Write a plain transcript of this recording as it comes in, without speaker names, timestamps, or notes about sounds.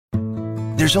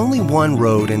There's only one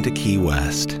road into Key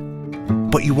West,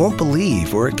 but you won't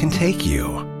believe where it can take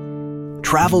you.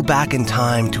 Travel back in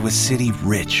time to a city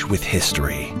rich with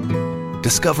history.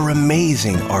 Discover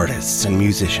amazing artists and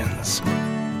musicians.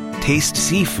 Taste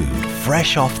seafood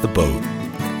fresh off the boat.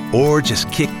 Or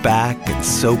just kick back and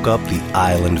soak up the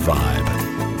island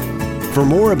vibe. For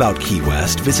more about Key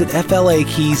West, visit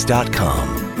flakeys.com.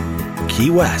 Key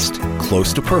West,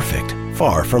 close to perfect,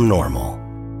 far from normal.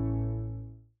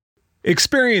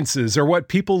 Experiences are what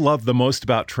people love the most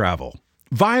about travel.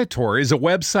 Viator is a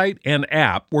website and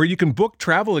app where you can book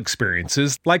travel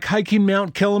experiences like hiking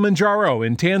Mount Kilimanjaro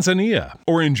in Tanzania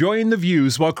or enjoying the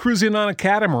views while cruising on a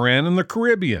catamaran in the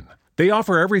Caribbean. They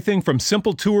offer everything from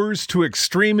simple tours to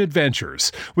extreme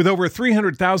adventures. With over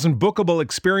 300,000 bookable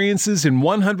experiences in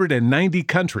 190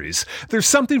 countries, there's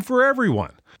something for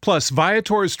everyone. Plus,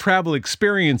 Viator's travel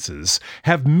experiences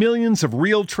have millions of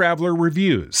real traveler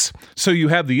reviews, so you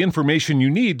have the information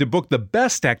you need to book the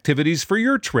best activities for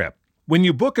your trip. When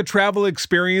you book a travel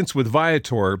experience with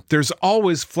Viator, there's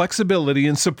always flexibility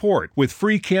and support with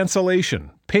free cancellation,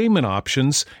 payment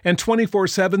options, and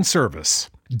 24/7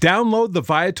 service. Download the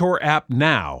Viator app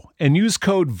now and use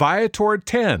code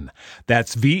Viator10.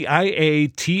 That's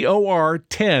Viator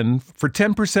 10 for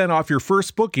 10% off your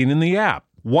first booking in the app.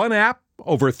 One app,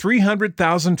 over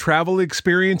 300,000 travel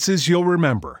experiences you'll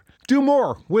remember. Do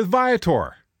more with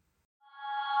Viator.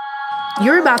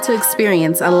 You're about to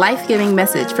experience a life-giving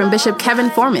message from Bishop Kevin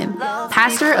Foreman,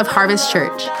 pastor of Harvest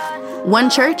Church.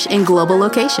 One church in global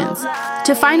locations.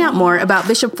 To find out more about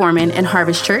Bishop Foreman and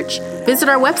Harvest Church, visit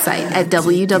our website at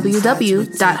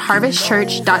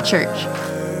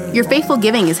www.harvestchurch.church. Your faithful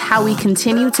giving is how we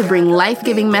continue to bring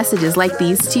life-giving messages like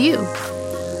these to you.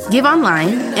 Give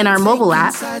online, in our mobile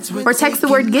app, or text the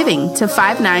word giving to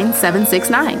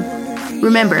 59769.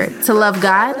 Remember to love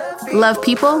God, love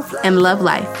people, and love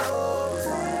life.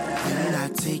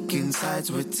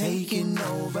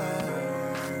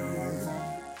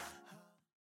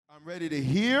 I'm ready to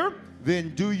hear,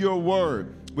 then do your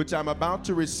word, which I'm about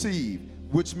to receive,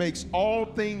 which makes all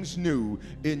things new.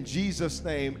 In Jesus'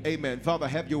 name, amen. Father,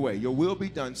 have your way. Your will be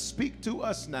done. Speak to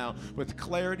us now with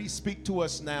clarity. Speak to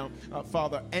us now,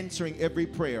 Father, answering every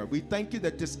prayer. We thank you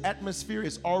that this atmosphere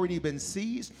has already been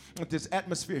seized, that this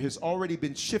atmosphere has already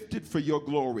been shifted for your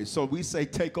glory. So we say,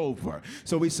 take over.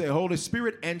 So we say, Holy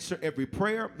Spirit, answer every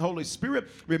prayer. Holy Spirit,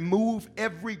 remove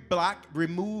every block,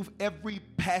 remove every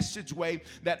passageway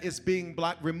that is being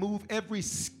blocked, remove every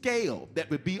scale that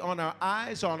would be on our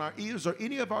eyes, on our ears, or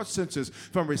any of our senses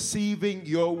from receiving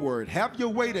your word. Have your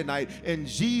way tonight in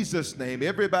Jesus' name.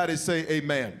 Everybody say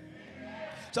amen.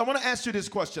 So I want to ask you this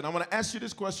question.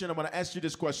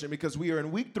 Because we are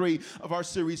in week 3 of our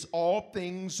series, All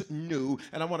Things New.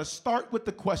 And I want to start with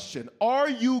the question, are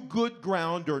you good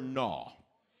ground or no?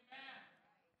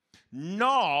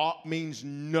 No means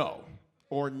no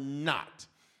or not.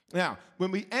 Now,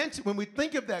 when we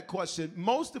think of that question,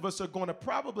 most of us are going to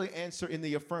probably answer in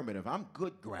the affirmative. I'm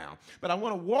good ground. But I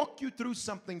want to walk you through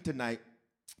something tonight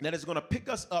that is going to pick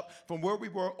us up from where we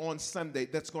were on Sunday,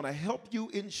 that's going to help you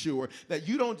ensure that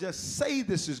you don't just say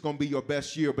this is going to be your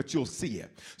best year, but you'll see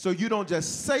it. So you don't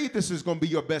just say this is going to be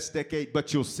your best decade,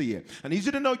 but you'll see it. I need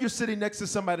you to know you're sitting next to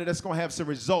somebody that's going to have some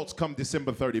results come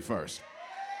December 31st.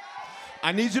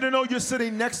 I need you to know you're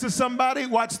sitting next to somebody,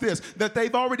 watch this, that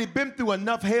they've already been through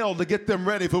enough hell to get them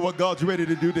ready for what God's ready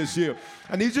to do this year.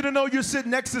 I need you to know you're sitting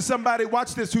next to somebody,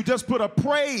 watch this, who just put a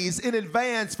praise in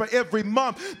advance for every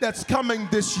month that's coming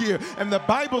this year. And the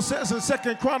Bible says in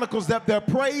 2 Chronicles that their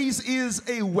praise is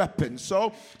a weapon.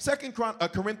 So 2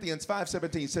 Corinthians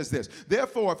 5:17 says this,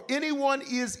 therefore, if anyone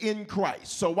is in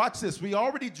Christ, so watch this, we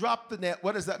already dropped the net.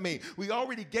 What does that mean? We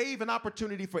already gave an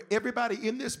opportunity for everybody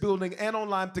in this building and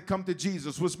online to come to Jesus,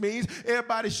 which means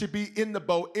everybody should be in the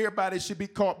boat. Everybody should be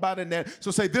caught by the net. So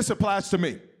say, this applies to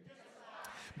me.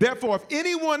 Therefore, if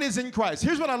anyone is in Christ,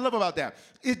 here's what I love about that.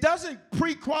 It doesn't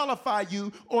pre-qualify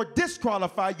you or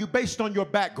disqualify you based on your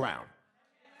background.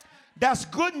 That's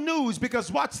good news, because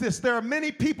watch this, there are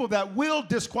many people that will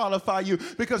disqualify you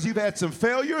because you've had some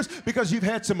failures, because you've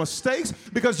had some mistakes,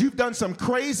 because you've done some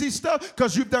crazy stuff,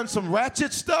 because you've done some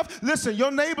ratchet stuff. Listen, your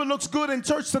neighbor looks good in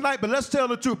church tonight, but let's tell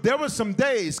the truth. There were some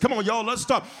days, come on y'all, let's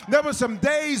talk. There were some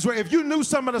days where if you knew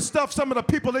some of the stuff some of the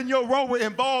people in your row were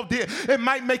involved in, it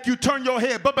might make you turn your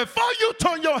head. But before you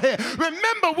turn your head,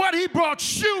 remember what he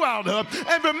brought you out of,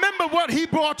 and remember what he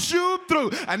brought you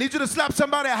through. I need you to slap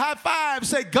somebody a high five,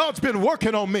 say, God's been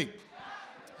working on me.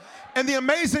 And the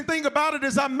amazing thing about it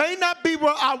is I may not be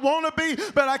where I want to be,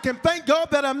 but I can thank God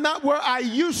that I'm not where I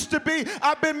used to be.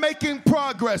 I've been making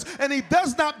progress. And he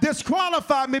does not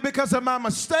disqualify me because of my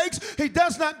mistakes. He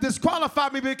does not disqualify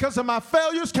me because of my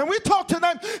failures. Can we talk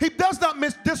tonight? He does not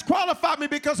disqualify me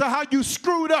because of how you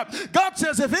screwed up. God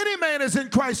says if any man is in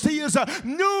Christ, he is a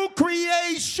new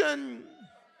creation.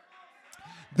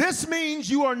 This means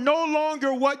you are no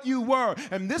longer what you were.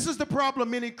 And this is the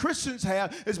problem many Christians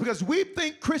have, is because we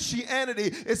think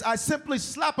Christianity is I simply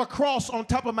slap a cross on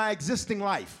top of my existing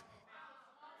life.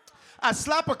 I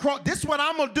slap a cross. This is what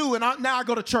I'm going to do, and now I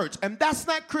go to church. And that's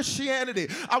not Christianity.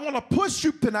 I want to push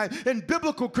you tonight in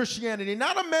biblical Christianity,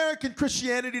 not American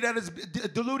Christianity that has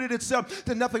diluted itself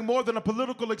to nothing more than a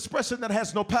political expression that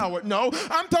has no power. No,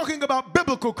 I'm talking about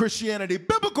biblical Christianity.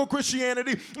 Biblical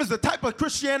Christianity is the type of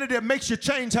Christianity that makes you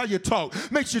change how you talk,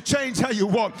 makes you change how you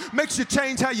walk, makes you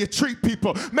change how you treat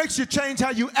people, makes you change how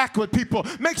you act with people,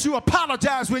 makes you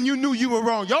apologize when you knew you were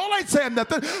wrong. Y'all ain't saying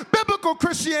nothing. Biblical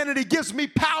Christianity gives me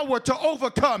power to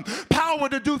overcome, power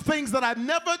to do things that I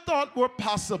never thought were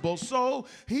possible. So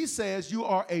he says you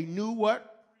are a new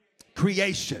what?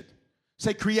 Creation.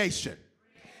 Say creation.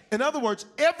 In other words,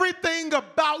 everything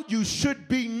about you should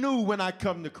be new when I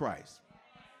come to Christ.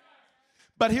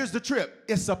 But here's the trip.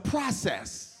 It's a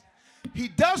process. He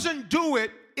doesn't do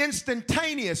it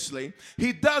instantaneously.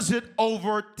 He does it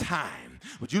over time.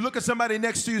 Would you look at somebody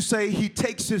next to you and say, he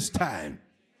takes his time?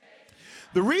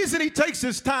 The reason he takes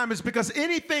his time is because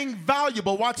anything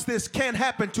valuable, watch this, can't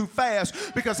happen too fast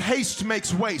because haste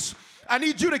makes waste. I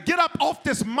need you to get up off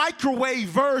this microwave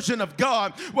version of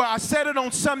God where I said it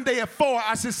on Sunday at 4.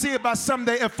 I should see it by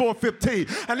Sunday at 4:15.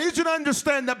 I need you to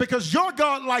understand that because your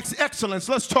God likes excellence.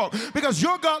 Let's talk. Because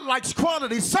your God likes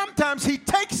quality. Sometimes he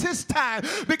takes his time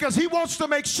because he wants to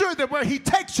make sure that where he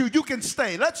takes you, you can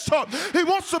stay. Let's talk. He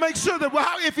wants to make sure that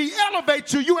if he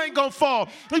elevates you, you ain't going to fall.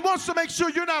 He wants to make sure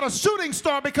you're not a shooting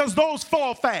star because those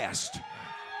fall fast.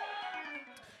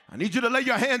 I need you to lay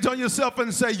your hands on yourself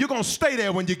and say, you're going to stay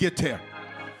there when you get there.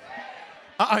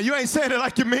 You ain't saying it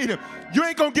like you mean it. You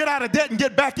ain't going to get out of debt and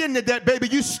get back into debt, baby.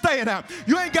 You staying out.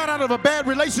 You ain't got out of a bad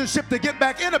relationship to get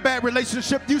back in a bad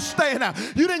relationship. You staying out.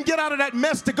 You didn't get out of that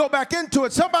mess to go back into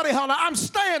it. Somebody holler, I'm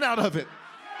staying out of it.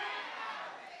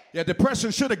 Yeah,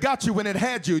 depression should have got you when it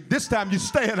had you. This time you're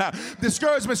staying out.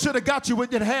 Discouragement should have got you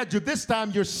when it had you. This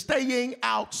time you're staying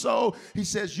out. So he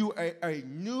says you are a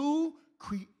new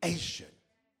creation.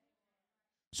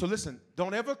 So listen,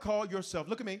 don't ever call yourself,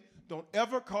 look at me, don't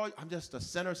ever call, I'm just a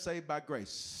sinner saved by grace.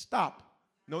 Stop.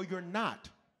 No, you're not.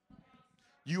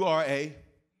 You are a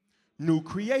new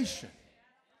creation.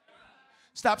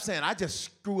 Stop saying, I just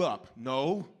screw up.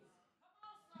 No,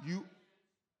 you,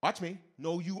 watch me.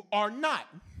 No, you are not.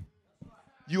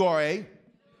 You are a,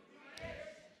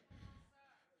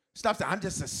 stop saying, I'm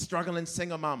just a struggling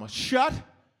single mama. Shut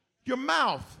your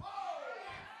mouth.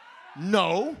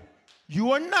 No,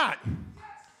 you are not.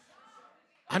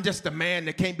 I'm just a man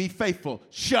that can't be faithful.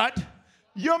 Shut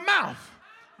your mouth.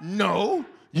 No,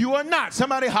 you are not.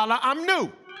 Somebody holler, I'm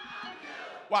new.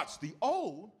 Watch, the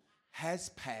old has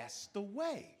passed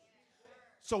away.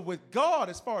 So with God,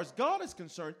 as far as God is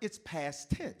concerned, it's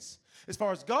past tense. As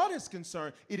far as God is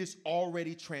concerned, it is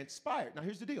already transpired. Now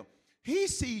here's the deal. He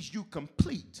sees you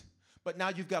complete, but now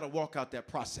you've got to walk out that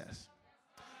process.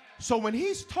 So when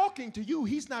he's talking to you,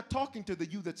 he's not talking to the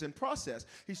you that's in process.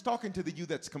 He's talking to the you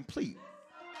that's complete.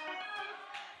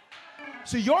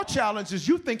 See, your challenge is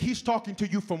you think he's talking to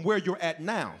you from where you're at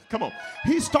now. Come on.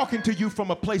 He's talking to you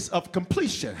from a place of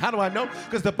completion. How do I know?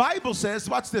 Because the Bible says,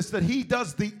 watch this, that he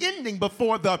does the ending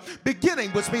before the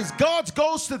beginning, which means God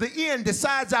goes to the end,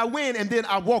 decides I win, and then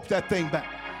I walk that thing back.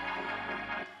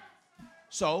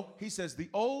 So he says, the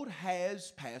old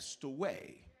has passed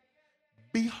away.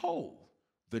 Behold,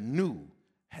 the new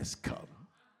has come.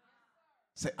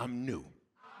 Say, I'm new.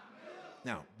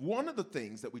 Now, one of the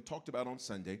things that we talked about on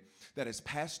Sunday that has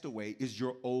passed away is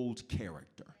your old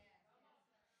character.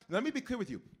 Let me be clear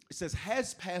with you. It says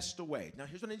has passed away. Now,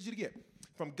 here's what I need you to get.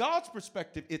 From God's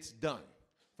perspective, it's done.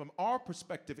 From our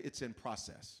perspective, it's in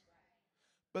process.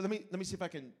 But let me see if I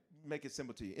can make it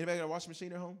simple to you. Anybody got a washing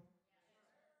machine at home?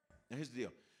 Now, here's the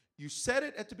deal. You set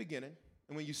it at the beginning,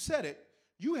 and when you set it,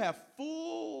 you have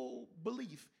full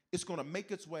belief it's going to make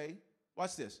its way.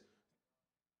 Watch this.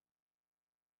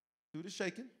 Through the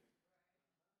shaking,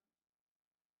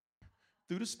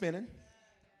 through the spinning.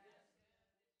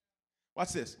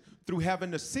 Watch this. Through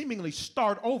having to seemingly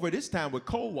start over, this time with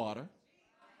cold water.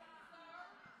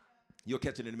 You'll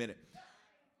catch it in a minute.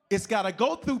 It's got to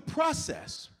go through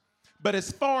process. But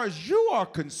as far as you are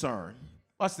concerned,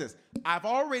 watch this. I've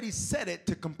already set it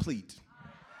to complete.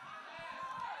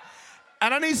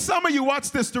 And I need some of you,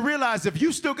 watch this, to realize if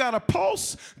you still got a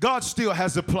pulse, God still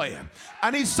has a plan.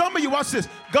 I need some of you, watch this.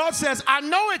 God says, I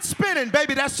know it's spinning,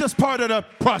 baby. That's just part of the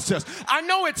process. I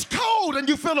know it's cold and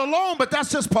you feel alone, but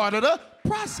that's just part of the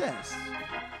process.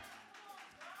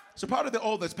 So part of the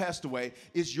old that's passed away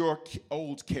is your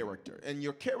old character. And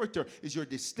your character is your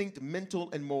distinct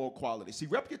mental and moral quality. See,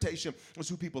 reputation is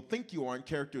who people think you are, and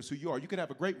character is who you are. You could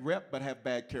have a great rep but have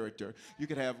bad character. You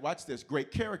could have, watch this, great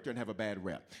character and have a bad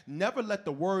rep. Never let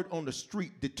the word on the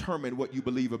street determine what you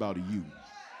believe about you.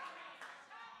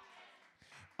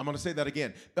 I'm going to say that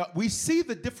again. We see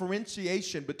the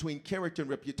differentiation between character and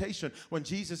reputation when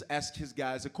Jesus asked his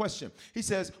guys a question. He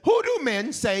says, who do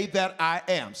men say that I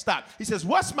am? Stop. He says,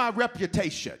 what's my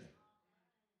reputation?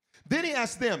 Then he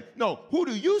asked them, no, who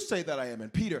do you say that I am?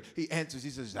 And Peter, he answers, he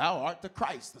says, thou art the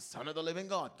Christ, the Son of the living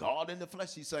God, God in the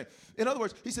flesh, he's saying. In other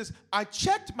words, he says, I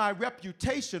checked my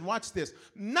reputation, watch this,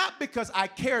 not because I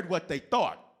cared what they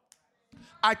thought.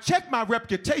 I checked my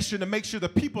reputation to make sure the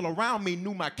people around me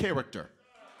knew my character.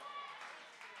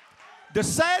 The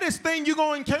saddest thing you're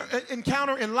going to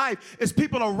encounter in life is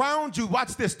people around you,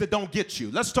 watch this, that don't get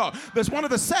you. Let's talk. That's one of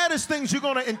the saddest things you're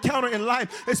going to encounter in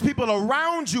life is people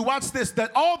around you, watch this,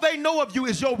 that all they know of you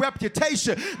is your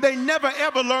reputation. They never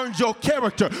ever learned your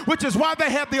character, which is why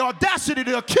they have the audacity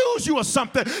to accuse you of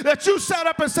something that you sat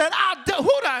up and said,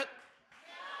 who that?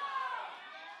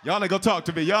 Y'all ain't gonna talk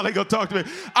to me. Y'all ain't gonna talk to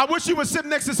me. I wish you would sit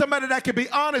next to somebody that could be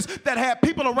honest, that had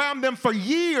people around them for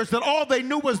years, that all they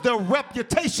knew was their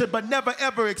reputation, but never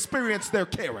ever experienced their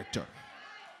character.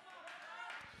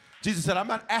 Jesus said, I'm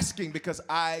not asking because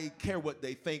I care what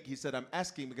they think. He said, I'm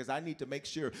asking because I need to make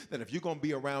sure that if you're going to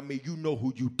be around me, you know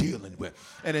who you're dealing with.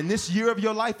 And in this year of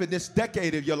your life, in this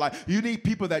decade of your life, you need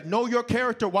people that know your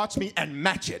character, watch me, and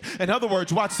match it. In other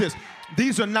words, watch this.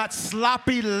 These are not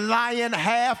sloppy, lying,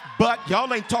 half-butt.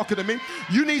 Y'all ain't talking to me.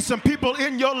 You need some people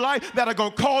in your life that are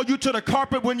going to call you to the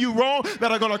carpet when you're wrong,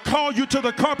 that are going to call you to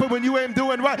the carpet when you ain't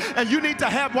doing right. And you need to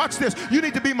have, watch this, you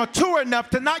need to be mature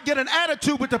enough to not get an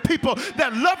attitude with the people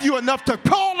that love you enough to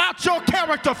call out your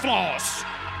character flaws.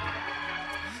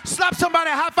 Slap somebody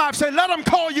a high five, say, let them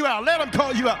call you out. Let them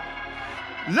call you out.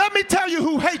 Let me tell you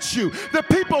who hates you. The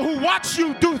people who watch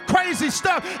you do crazy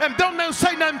stuff and don't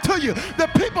say nothing to you. The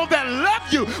people that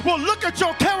love you will look at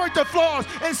your character flaws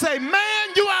and say, man,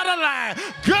 you out of line.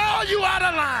 Girl, you out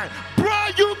of line.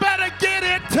 Bro, you better get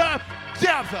it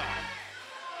together.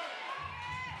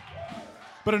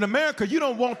 But in America, you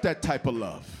don't want that type of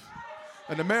love.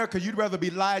 In America, you'd rather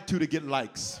be lied to get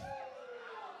likes.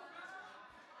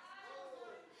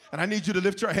 And I need you to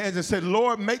lift your hands and say,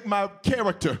 Lord, make my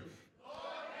character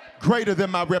greater than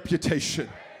my reputation.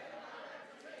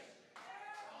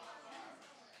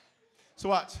 So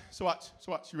watch.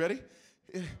 You ready?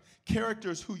 Character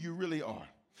is who you really are.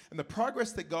 And the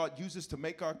progress that God uses to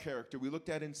make our character, we looked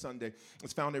at in Sunday,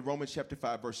 is found in Romans chapter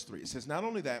 5, verse 3. It says, not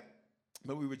only that,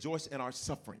 but we rejoice in our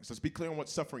sufferings. Let's be clear on what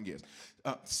suffering is.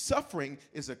 Suffering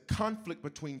is a conflict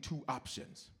between two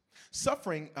options.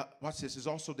 Suffering, watch this, is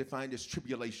also defined as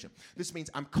tribulation. This means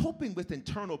I'm coping with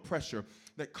internal pressure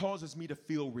that causes me to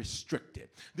feel restricted.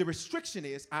 The restriction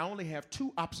is I only have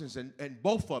two options and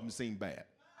both of them seem bad.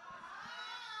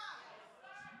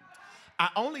 I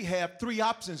only have three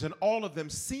options and all of them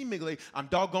seemingly, I'm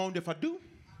doggoned if I do,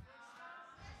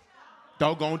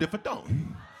 doggoned if I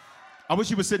don't. I wish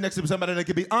you would sit next to somebody that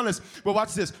could be honest. But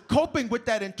watch this. Coping with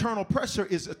that internal pressure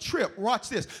is a trip. Watch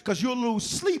this. Because you'll lose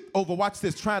sleep over, watch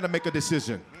this, trying to make a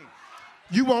decision.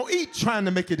 You won't eat trying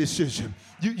to make a decision.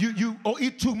 You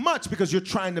eat too much because you're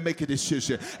trying to make a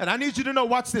decision. And I need you to know,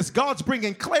 watch this. God's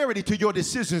bringing clarity to your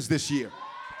decisions this year.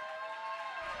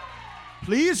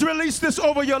 Please release this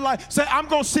over your life. Say, I'm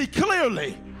going to see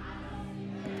clearly.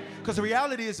 Because the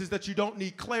reality is that you don't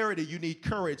need clarity. You need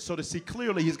courage. So to see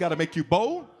clearly, he's got to make you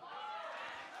bold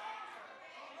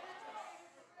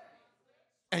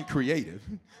and creative,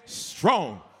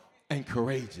 strong and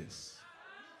courageous.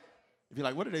 If you're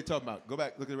like, what are they talking about? Go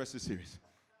back, look at the rest of the series.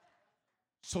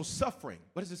 So suffering,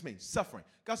 what does this mean? Suffering.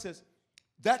 God says,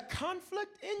 that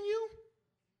conflict in you,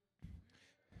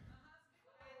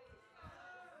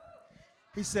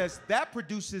 he says, that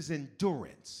produces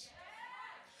endurance.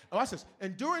 Oh, watch this.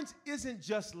 Endurance isn't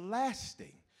just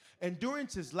lasting.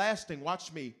 Endurance is lasting,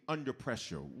 watch me, under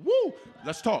pressure. Woo!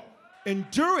 Let's talk.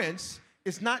 Endurance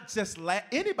is not just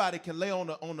anybody can lay on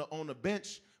a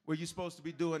bench where you're supposed to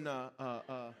be doing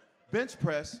bench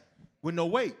press with no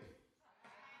weight.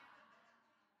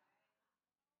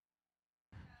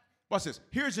 Watch this.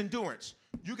 Here's endurance.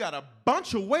 You got a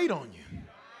bunch of weight on you.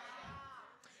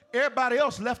 Everybody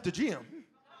else left the gym.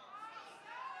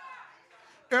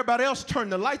 Everybody else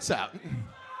turned the lights out.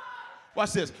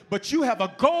 Watch this. But you have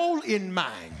a goal in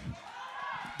mind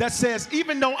that says,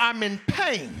 even though I'm in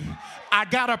pain, I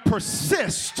gotta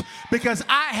persist because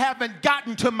I haven't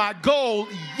gotten to my goal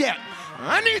yet.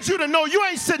 I need you to know you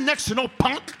ain't sitting next to no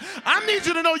punk. I need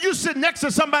you to know you sitting next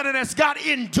to somebody that's got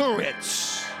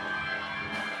endurance.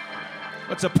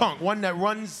 What's a punk? One that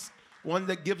runs, one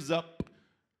that gives up,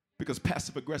 because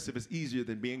passive aggressive is easier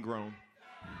than being grown.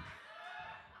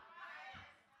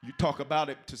 You talk about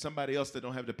it to somebody else that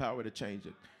don't have the power to change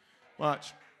it.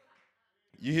 Watch.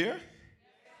 You hear?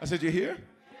 I said, you hear?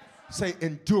 Say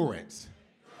endurance.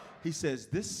 He says,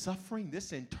 this suffering,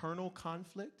 this internal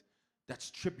conflict,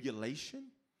 that's tribulation,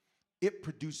 it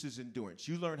produces endurance.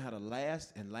 You learn how to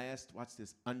last and last, watch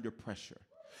this, under pressure.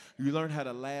 You learn how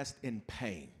to last in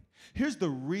pain. Here's the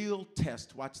real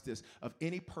test, watch this, of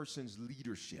any person's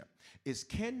leadership, is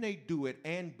can they do it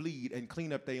and bleed and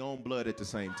clean up their own blood at the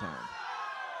same time?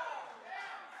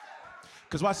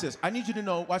 Because watch this, I need you to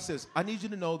know, watch this, I need you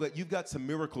to know that you've got some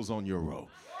miracles on your road.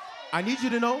 I need you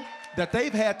to know that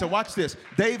they've had to, watch this,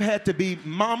 they've had to be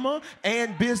mama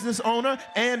and business owner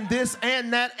and this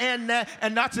and that,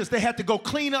 and not just, they had to go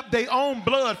clean up their own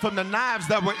blood from the knives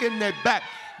that were in their back.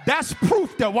 That's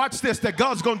proof that, watch this, that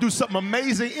God's going to do something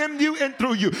amazing in you and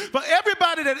through you. For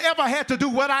everybody that ever had to do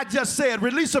what I just said,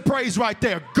 release a praise right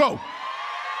there. Go.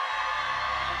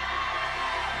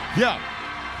 Yeah.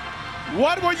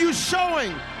 What were you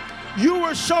showing? You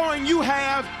were showing you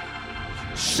have,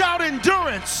 shout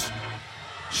endurance.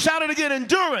 Shout it again,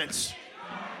 endurance.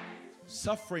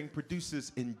 Suffering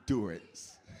produces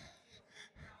endurance.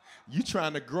 You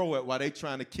trying to grow it while they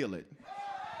trying to kill it.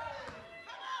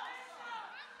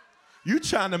 You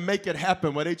trying to make it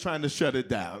happen while they trying to shut it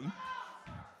down.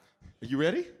 Are you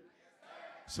ready?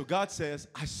 So God says,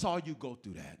 I saw you go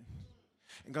through that.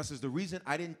 And God says, the reason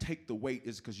I didn't take the weight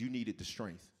is because you needed the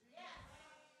strength.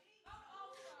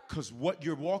 Because what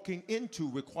you're walking into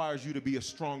requires you to be a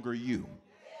stronger you.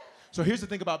 So here's the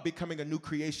thing about becoming a new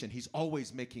creation. He's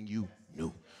always making you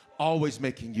new. Always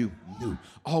making you new.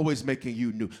 Always making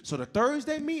you new. So the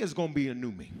Thursday me is going to be a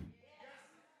new me.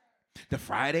 The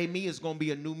Friday me is going to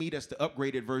be a new me that's the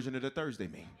upgraded version of the Thursday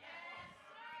me.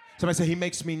 Somebody say, he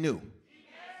makes me new.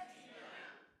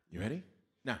 You ready?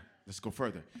 Now, let's go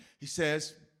further. He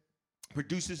says,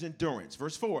 produces endurance.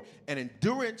 Verse 4, and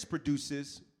endurance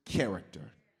produces character.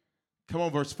 Come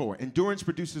on, verse 4. Endurance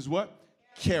produces what?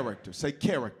 Character. Say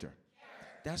character.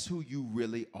 That's who you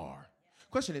really are.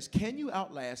 Question is, can you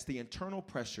outlast the internal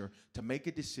pressure to make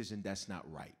a decision that's not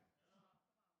right?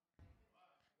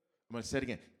 I'm going to say it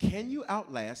again. Can you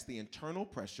outlast the internal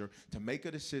pressure to make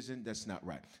a decision that's not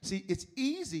right? See, it's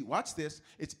easy. Watch this.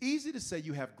 It's easy to say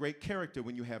you have great character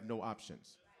when you have no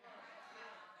options.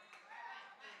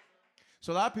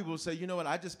 So a lot of people will say, you know what,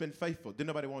 I just been faithful. Didn't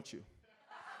nobody want you?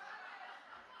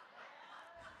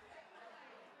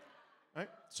 Right?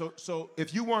 So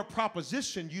if you weren't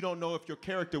propositioned, you don't know if your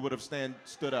character would have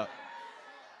stood up.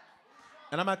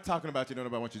 And I'm not talking about you,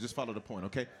 nobody wants you. Just follow the point,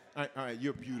 okay? All right,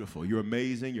 you're beautiful. You're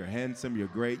amazing. You're handsome. You're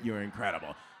great. You're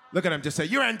incredible. Look at him. Just say,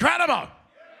 you're incredible.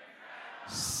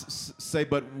 Say,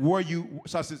 but were you,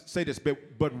 so say this,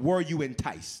 but were you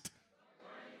enticed?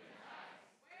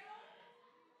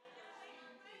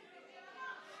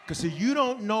 Because see, you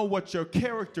don't know what your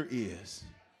character is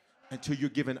until you're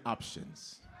given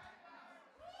options.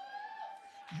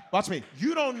 Watch me.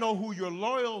 You don't know who you're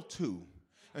loyal to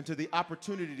until the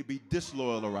opportunity to be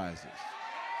disloyal arises.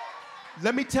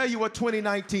 Let me tell you what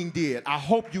 2019 did. I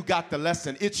hope you got the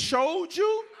lesson. It showed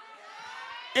you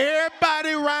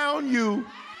everybody around you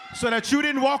so that you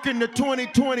didn't walk into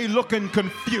 2020 looking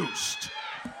confused.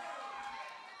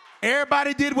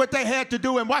 Everybody did what they had to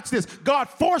do, and watch this. God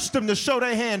forced them to show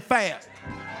their hand fast.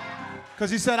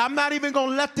 Because he said, I'm not even going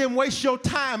to let them waste your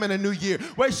time in a new year,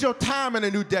 waste your time in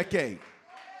a new decade.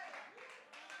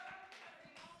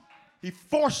 He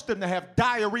forced them to have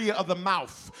diarrhea of the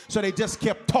mouth. So they just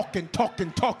kept talking.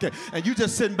 And you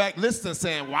just sitting back listening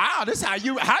saying, wow, this is how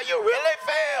you really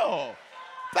feel.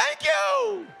 Thank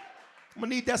you. I'm going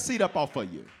to need that seat up off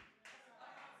of you.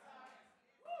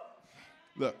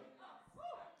 Look,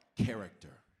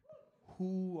 character.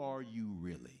 Who are you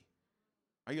really?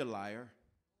 Are you a liar?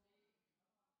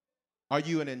 Are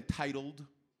you an entitled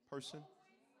person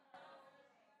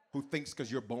who thinks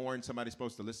because you're born somebody's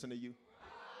supposed to listen to you?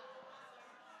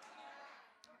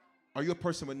 Are you a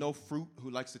person with no fruit who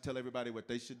likes to tell everybody what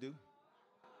they should do?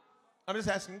 I'm just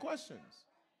asking questions.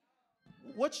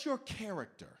 What's your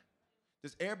character?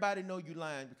 Does everybody know you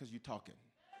lying because you're talking?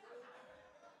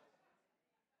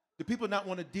 Do people not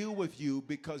want to deal with you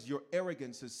because your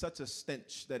arrogance is such a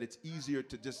stench that it's easier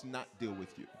to just not deal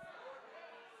with you?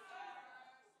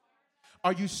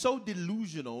 Are you so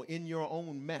delusional in your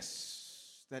own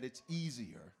mess that it's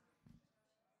easier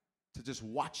to just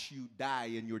watch you die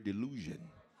in your delusion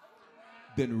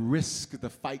than risk the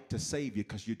fight to save you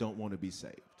because you don't want to be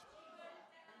saved?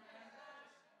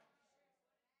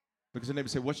 Look at your neighbor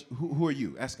and say, who are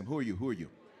you? Ask them, who are you? Who are you?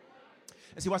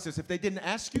 And see, watch this. If they didn't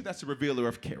ask you, that's a revealer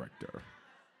of character.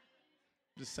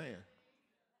 I'm just saying.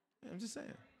 I'm just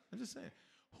saying. I'm just saying.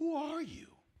 Who are you?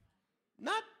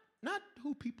 Not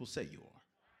who people say you are.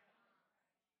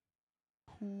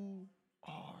 Who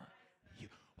are you?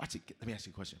 Watch it. Let me ask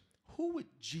you a question. Who would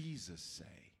Jesus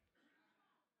say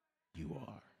you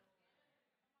are?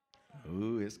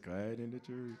 Oh, it's quiet in the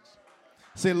church.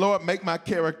 Say, Lord, make my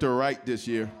character right this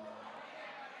year.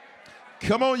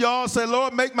 Come on, y'all. Say,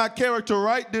 Lord, make my character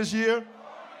right this year.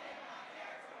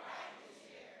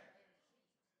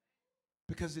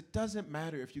 Because it doesn't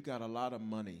matter if you got a lot of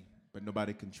money, but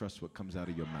nobody can trust what comes out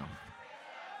of your mouth.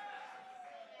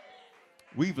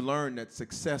 We've learned that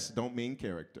success don't mean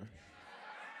character.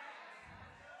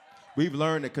 We've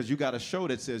learned that because you got a show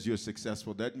that says you're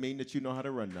successful, doesn't mean that you know how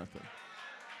to run nothing.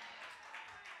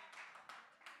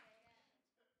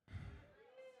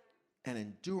 And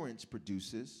endurance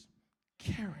produces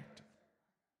character.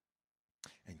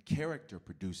 And character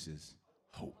produces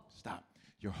hope. Stop.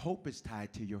 Your hope is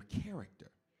tied to your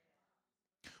character,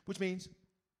 which means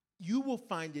you will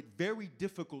find it very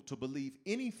difficult to believe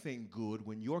anything good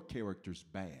when your character's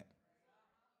bad.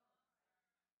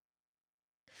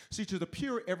 See, to the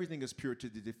pure, everything is pure. To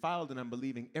the defiled and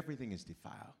unbelieving, everything is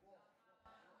defiled.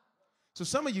 So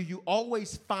some of you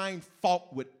always find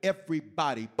fault with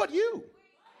everybody but you.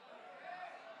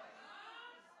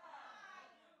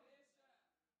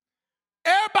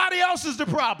 Everybody else is the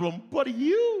problem but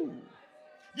you.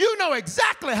 You know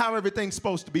exactly how everything's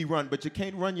supposed to be run, but you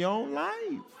can't run your own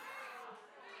life.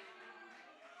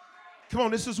 Come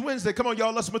on, this is Wednesday. Come on,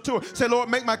 y'all, let's mature. Say, Lord,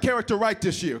 make my character right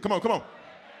this year. Come on, come on.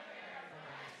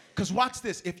 Because watch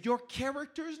this. If your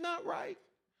character is not right,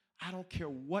 I don't care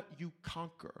what you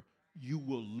conquer, you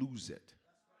will lose it.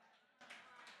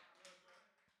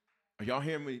 Are y'all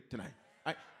hearing me tonight?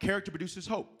 Right? Character produces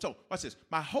hope. So watch this.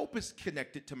 My hope is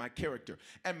connected to my character.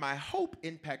 And my hope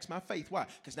impacts my faith. Why?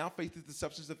 Because now faith is the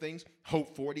substance of things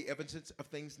hoped for, the evidence of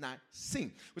things not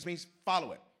seen. Which means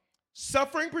follow it.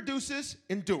 Suffering produces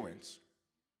endurance.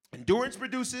 Endurance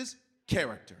produces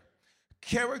character.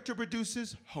 Character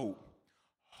produces hope.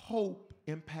 Hope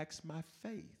impacts my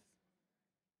faith.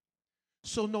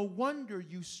 So no wonder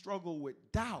you struggle with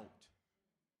doubt.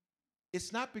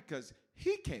 It's not because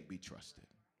he can't be trusted.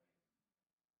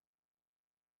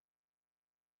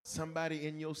 Somebody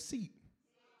in your seat.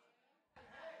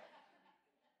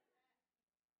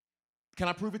 Can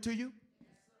I prove it to you?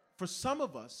 For some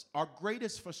of us, our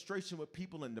greatest frustration with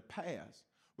people in the past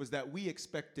was that we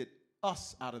expected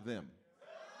us out of them.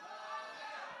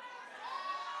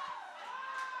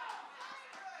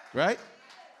 Right?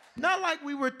 Not like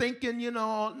we were thinking,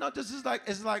 no, this is like,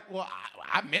 it's like, well,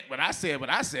 I meant what I said,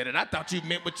 and I thought you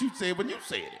meant what you said when you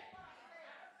said it.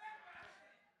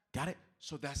 Got it?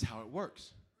 So that's how it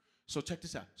works. So check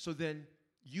this out. So then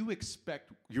you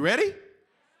expect, you ready?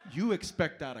 You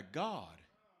expect out of God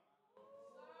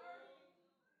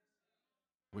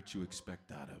what you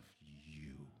expect out of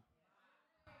you.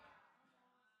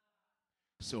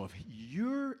 So if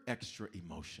you're extra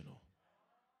emotional,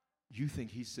 you think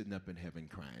he's sitting up in heaven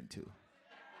crying too.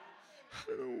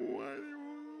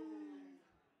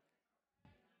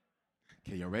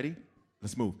 Okay, y'all ready?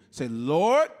 Let's move. Say,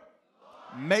 Lord,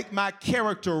 make my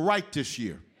character right this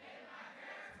year.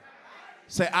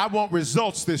 Say, I want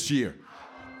results this year.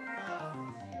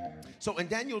 So in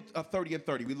Daniel 30 and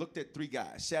 30, we looked at three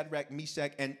guys, Shadrach,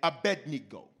 Meshach, and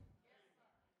Abednego.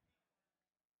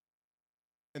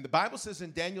 And the Bible says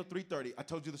in Daniel 3:30, I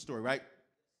told you the story, right?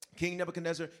 King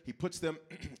Nebuchadnezzar, he puts them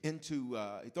he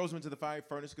throws them into the fiery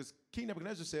furnace because King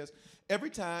Nebuchadnezzar says, every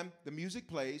time the music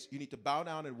plays, you need to bow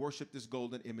down and worship this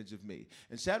golden image of me.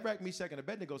 And Shadrach, Meshach, and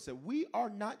Abednego said, we are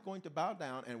not going to bow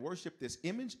down and worship this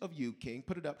image of you, King.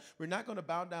 Put it up. We're not going to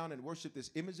bow down and worship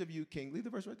this image of you, King. Leave the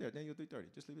verse right there, Daniel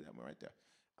 3:30. Just leave that one right there.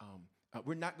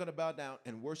 We're not going to bow down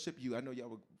and worship you. I know y'all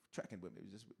were tracking with me.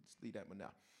 Just leave that one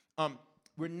now.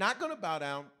 We're not going to bow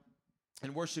down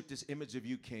and worship this image of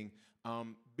you, King,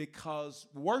 because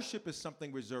worship is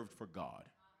something reserved for God.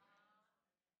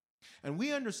 And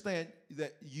we understand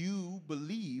that you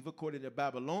believe, according to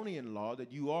Babylonian law,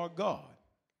 that you are God,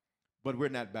 but we're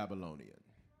not Babylonian.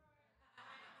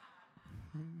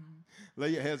 Lay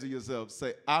your hands on yourself.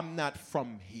 Say, I'm not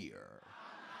from here.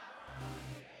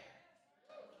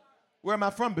 Where am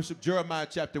I from, Bishop? Jeremiah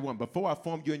chapter 1. Before I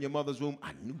formed you in your mother's womb,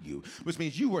 I knew you. Which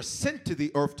means you were sent to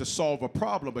the earth to solve a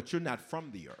problem, but you're not from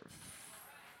the earth.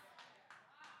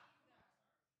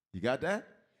 You got that?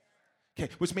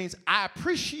 Okay, which means I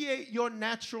appreciate your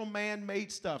natural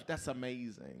man-made stuff. That's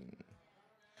amazing.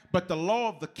 But the law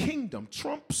of the kingdom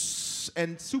trumps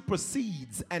and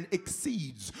supersedes and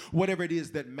exceeds whatever it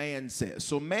is that man says.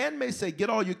 So man may say, get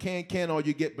all you can all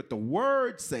you get, but the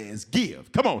word says, give.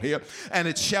 Come on here. And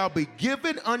it shall be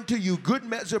given unto you, good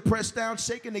measure, pressed down,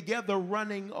 shaken together,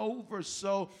 running over.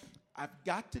 So I've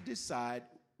got to decide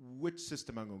which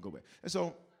system I'm going to go with. And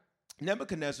so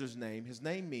Nebuchadnezzar's name, his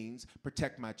name means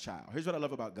protect my child. Here's what I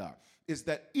love about God, is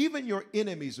that even your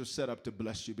enemies are set up to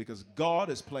bless you because God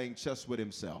is playing chess with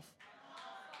himself.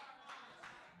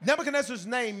 Nebuchadnezzar's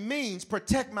name means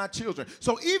protect my children.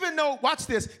 So even though, watch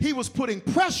this, he was putting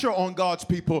pressure on God's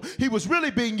people, he was really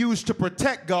being used to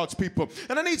protect God's people.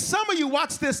 And I need some of you,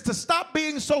 watch this, to stop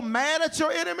being so mad at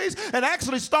your enemies and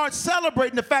actually start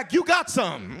celebrating the fact you got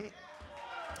some.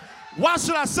 Why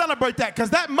should I celebrate that?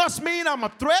 Because that must mean I'm a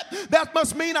threat. That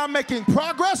must mean I'm making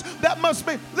progress. That must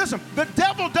mean, listen, the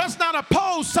devil does not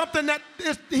oppose something that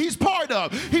he's part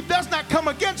of. He does not come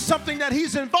against something that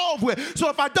he's involved with. So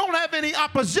if I don't have any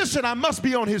opposition, I must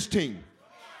be on his team.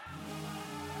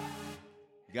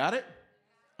 Got it?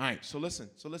 All right, so listen.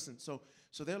 So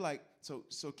they're like,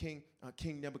 so King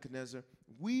Nebuchadnezzar,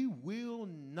 we will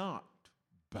not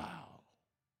bow.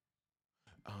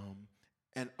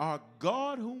 And our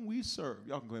God whom we serve,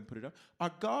 y'all can go ahead and put it up.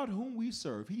 Our God whom we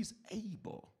serve, he's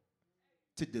able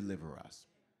to deliver us.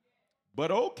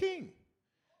 But, O king,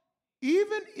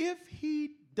 even if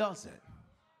he doesn't,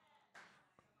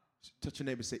 touch your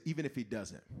neighbor and say, even if he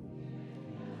doesn't.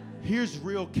 Here's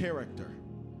real character.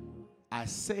 I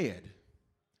said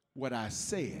what I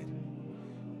said,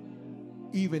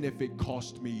 even if it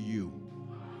cost me you.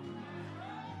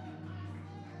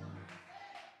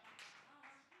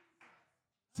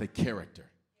 Say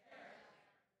character.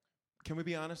 Can we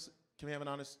be honest? Can we have an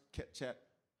honest chat?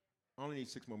 I only need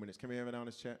 6 more minutes. Can we have an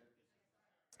honest chat?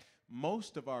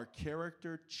 Most of our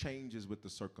character changes with the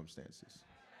circumstances.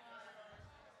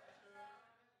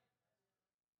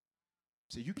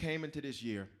 So you came into this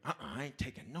year, I ain't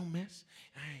taking no mess.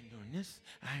 I ain't doing this.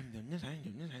 I ain't doing this. I ain't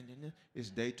doing this. I ain't doing this. It's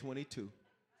day 22.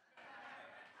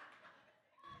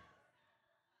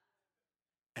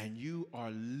 And you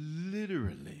are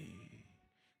literally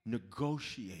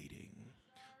negotiating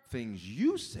things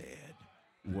you said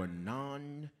were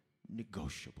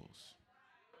non-negotiables.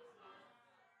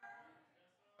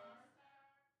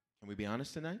 Can we be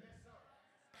honest tonight?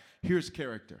 Here's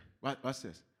character. Watch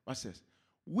this. Watch this.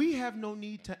 We have no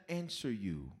need to answer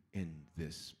you in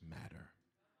this matter.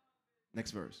 Next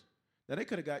verse. Now they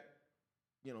could have got,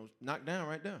 knocked down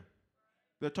right there.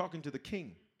 They're talking to the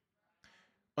king.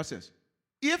 Watch this.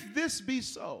 If this be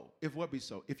so, if what be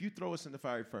so, if you throw us in the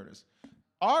fiery furnace,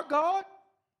 our God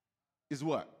is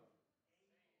what?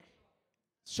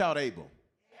 Shout able.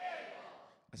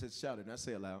 I said shout it, not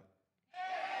say it loud.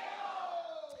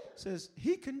 Says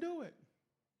he can do it.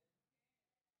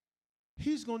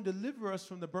 He's going to deliver us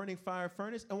from the burning fire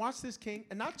furnace. And watch this, king,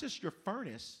 and not just your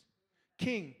furnace.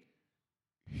 King,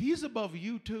 he's above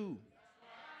you too.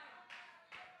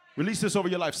 Release this over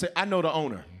your life. Say, I know the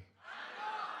owner.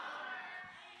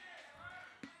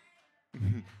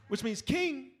 Which means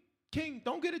king,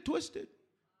 don't get it twisted.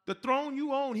 The throne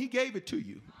you own, he gave it to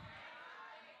you.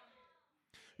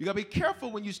 You got to be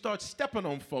careful when you start stepping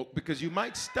on folk because you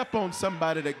might step on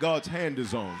somebody that God's hand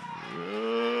is on.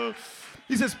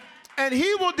 He says, and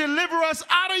he will deliver us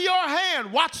out of your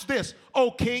hand. Watch this.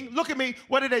 Oh, king, look at me.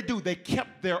 What did they do? They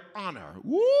kept their honor.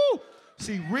 Woo!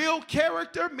 See, real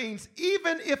character means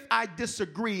even if I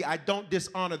disagree, I don't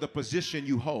dishonor the position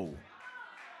you hold.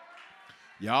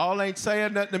 Y'all ain't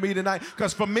saying nothing to me tonight.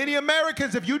 Because for many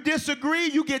Americans, if you disagree,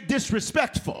 you get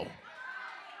disrespectful.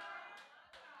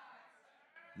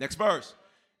 Next verse.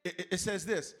 It says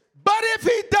this. But if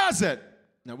he doesn't.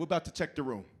 Now, we're about to check the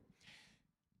room.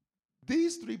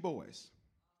 These 3 boys,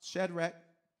 Shadrach,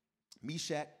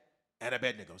 Meshach, and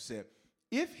Abednego, said,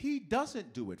 if he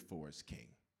doesn't do it for us, king,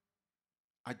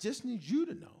 I just need you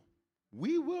to know,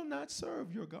 we will not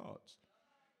serve your gods.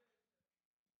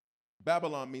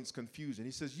 Babylon means confusion.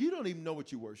 He says, you don't even know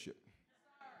what you worship.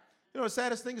 You know, the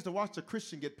saddest thing is to watch a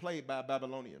Christian get played by a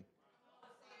Babylonian.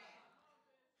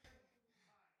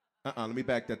 Let me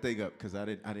back that thing up because I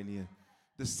didn't hear.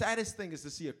 The saddest thing is to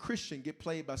see a Christian get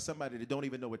played by somebody that don't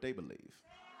even know what they believe.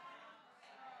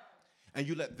 And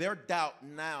you let their doubt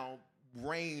now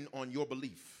reign on your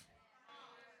belief.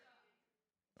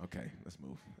 Okay, let's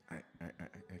move.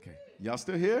 Okay. Y'all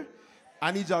still here?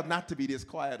 I need y'all not to be this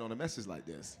quiet on a message like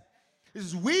this. It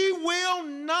says, we will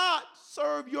not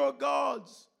serve your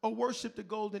gods or worship the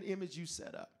golden image you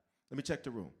set up. Let me check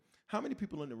the room. How many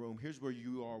people in the room, here's where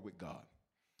you are with God.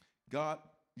 God,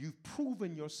 you've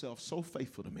proven yourself so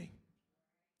faithful to me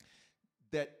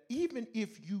that even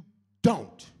if you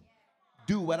don't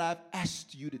do what I've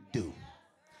asked you to do,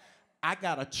 I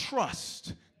got to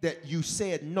trust that you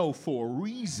said no for a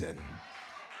reason,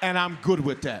 and I'm good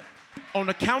with that. On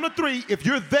the count of 3, if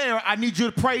you're there, I need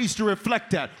your praise to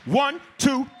reflect that. 1,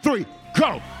 2, 3,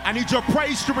 go. I need your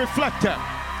praise to reflect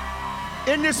that.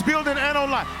 In this building and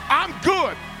online, I'm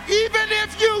good. Even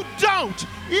if you don't,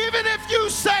 even if you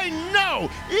say no,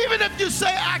 even if you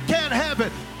say I can't have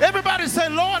it, everybody say,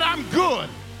 Lord, I'm good.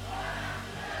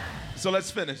 So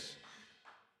let's finish.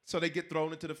 So they get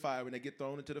thrown into the fire. When they get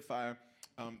thrown into the fire,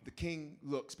 the king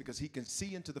looks because he can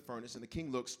see into the furnace, and the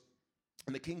king looks.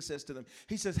 And the king says to them,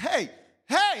 he says, hey.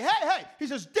 He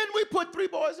says, didn't we put 3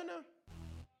 boys in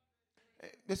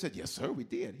there? They said, yes, sir, we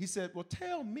did. He said, well,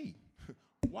 tell me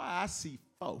why I see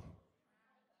 4.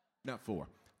 Not 4.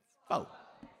 4.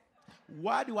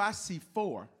 Why do I see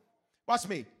 4? Watch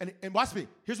me. And watch me.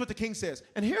 Here's what the king says.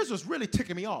 And here's what's really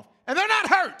ticking me off. And they're not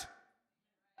hurt.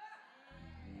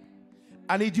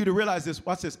 I need you to realize this.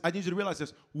 Watch this. I need you to realize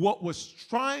this. What was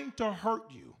trying to hurt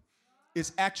you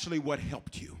is actually what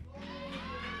helped you.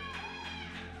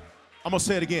 I'm going to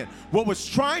say it again. What was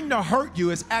trying to hurt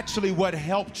you is actually what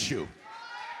helped you.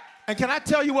 And can I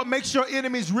tell you what makes your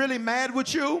enemies really mad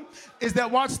with you? Is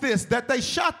that, watch this, that they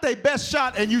shot their best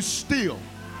shot and you still.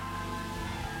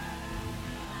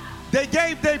 They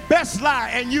gave their best lie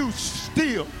and you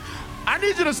still. I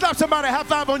need you to slap somebody high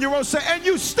five on your road, say, and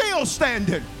you still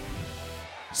standing.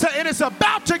 Say, and it's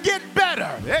about to get better.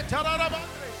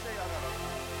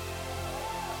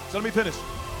 So let me finish.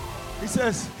 He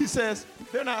says,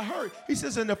 they're not hurt. He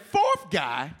says, and the 4th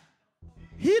guy,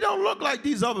 he don't look like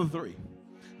these other 3.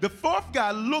 The 4th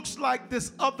guy looks like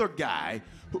this other guy.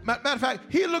 Matter of fact,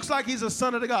 he looks like he's a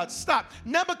son of the God. Stop.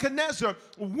 Nebuchadnezzar,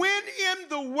 when in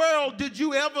the world did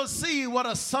you ever see what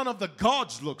a son of the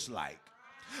gods looks like?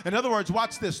 In other words,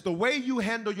 watch this. The way you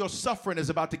handle your suffering is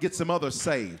about to get some others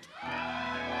saved.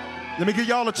 Let me give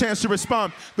y'all a chance to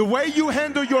respond. The way you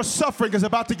handle your suffering is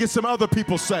about to get some other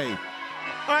people saved.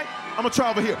 All right, I'm going to try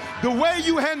over here. The way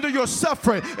you handle your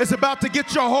suffering is about to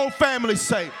get your whole family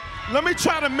saved. Let me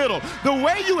try the middle. The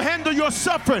way you handle your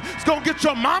suffering is going to get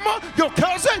your mama, your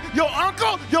cousin, your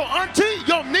uncle, your auntie,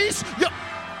 your niece,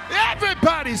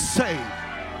 everybody saved.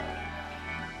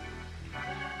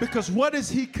 Because what is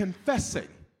he confessing?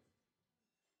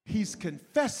 He's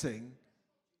confessing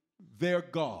their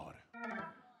God.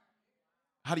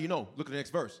 How do you know? Look at the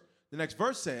next verse. The next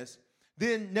verse says,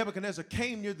 then Nebuchadnezzar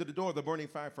came near to the door of the burning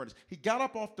fire furnace. He got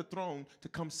up off the throne to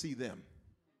come see them.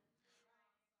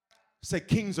 Say,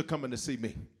 kings are coming to see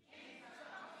me.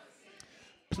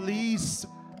 Please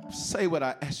say what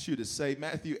I asked you to say.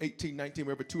 Matthew 18:19,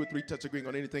 wherever 2 or 3 touch agreeing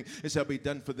on anything, it shall be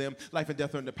done for them. Life and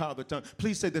death are in the power of the tongue.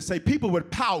 Please say this. Say, people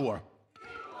with power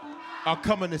are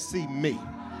coming to see me.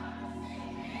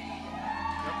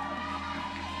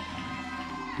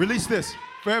 Release this.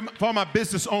 For my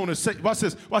business owners, say, watch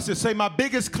this, say my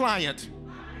biggest client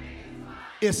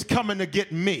is coming to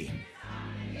get me.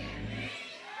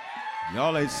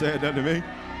 Y'all ain't saying nothing to me.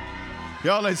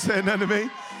 Y'all ain't saying nothing to me.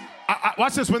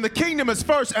 Watch this, when the kingdom is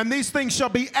first and these things shall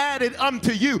be added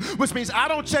unto you, which means I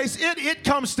don't chase it, it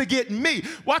comes to get me.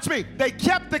 Watch me, they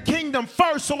kept the kingdom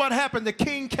first, so what happened? The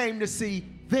king came to see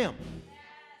them.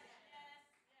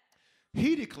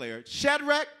 He declared,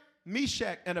 Shadrach,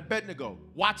 Meshach, and Abednego,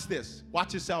 watch this,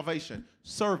 watch his salvation,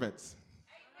 servants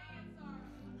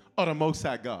of the Most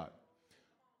High God.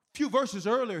 A few verses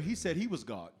earlier, he said he was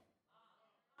God.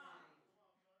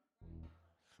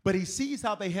 But he sees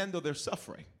how they handle their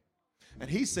suffering. And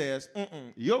he says,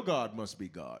 your God must be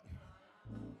God.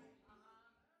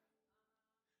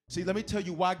 See, let me tell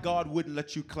you why God wouldn't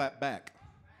let you clap back.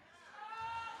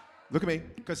 Look at me.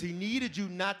 Because he needed you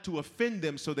not to offend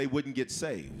them so they wouldn't get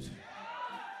saved.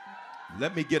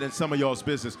 Let me get in some of y'all's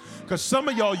business. Because some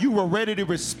of y'all, you were ready to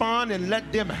respond and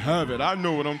let them have it. I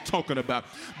know what I'm talking about.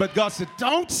 But God said,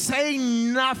 don't say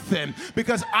nothing,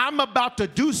 because I'm about to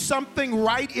do something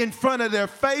right in front of their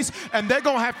face, and they're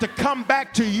going to have to come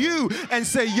back to you and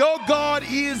say, your God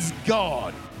is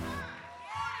God.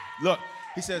 Look,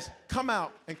 he says, come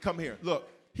out and come here. Look,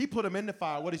 he put them in the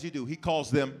fire. What does he do? He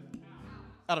calls them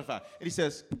out of the fire. And he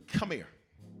says, come here.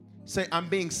 Say, I'm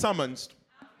being summoned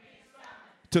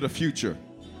to the future.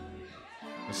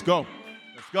 Let's go.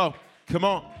 Let's go. Come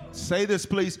on. Say this,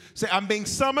 please. Say, I'm being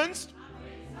summoned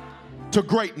to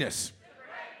greatness.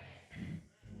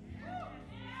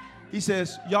 He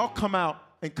says, y'all come out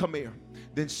and come here.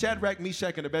 Then Shadrach,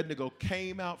 Meshach, and Abednego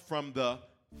came out from the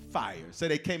fire. Say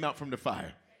they came out from the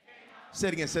fire. Say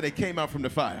it again. Say they came out from the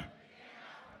fire.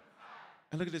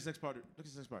 And look at this next part. Look at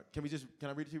this next part. Can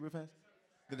I read it to you real fast?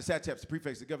 Then the satraps, the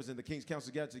prefects, the governors, and the king's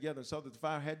council gathered together and saw that the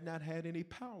fire had not had any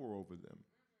power over them.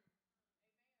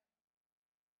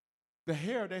 Their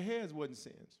hairs wasn't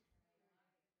singed.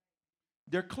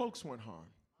 Their cloaks weren't harmed.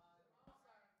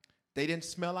 They didn't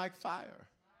smell like fire.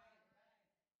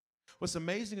 What's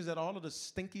amazing is that all of the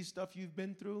stinky stuff you've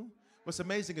been through, what's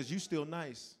amazing is you still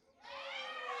nice.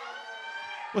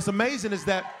 What's amazing is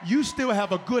that you still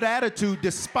have a good attitude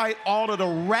despite all of the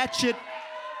ratchet.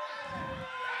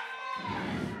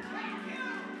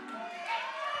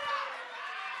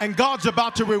 And God's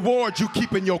about to reward you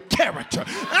keeping your character.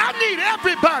 I need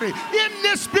everybody in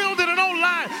this building and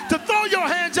online to throw your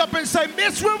hands up and say,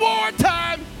 it's reward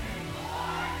time.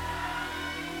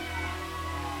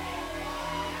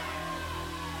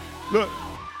 Look,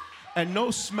 and no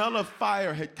smell of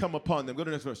fire had come upon them. Go to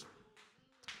the next verse.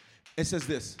 It says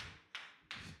this.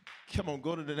 Come on,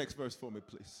 go to the next verse for me,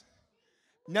 please.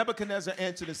 Nebuchadnezzar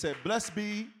answered and said, blessed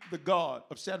be the God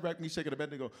of Shadrach, Meshach, and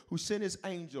Abednego, who sent his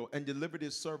angel and delivered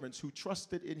his servants who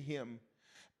trusted in him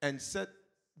and set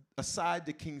aside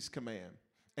the king's command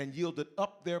and yielded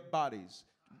up their bodies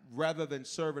rather than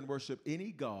serve and worship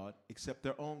any God except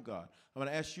their own God. I'm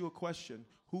going to ask you a question.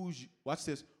 Watch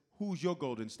this. Who's your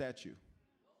golden statue?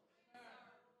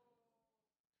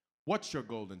 What's your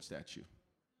golden statue?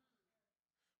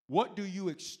 What do you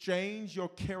exchange your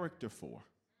character for?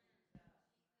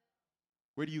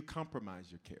 Where do you compromise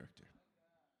your character?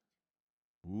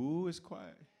 Ooh, it's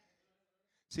quiet.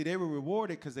 See, they were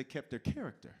rewarded because they kept their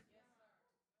character.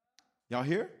 Y'all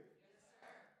hear?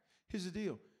 Here's the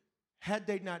deal. Had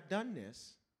they not done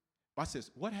this, watch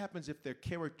this. What happens if their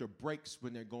character breaks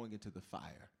when they're going into the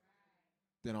fire?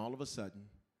 Then all of a sudden,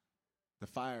 the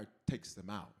fire takes them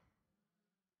out.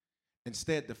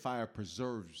 Instead, the fire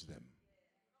preserves them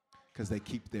because they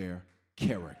keep their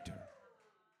character.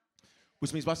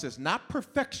 Which means, watch this, not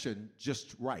perfection,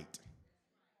 just right.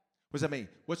 What does that mean?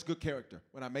 What's good character?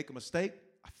 When I make a mistake,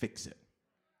 I fix it.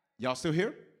 Y'all still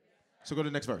here? So go to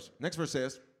the next verse. Next verse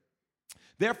says,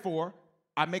 therefore,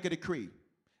 I make a decree.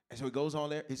 And so he goes on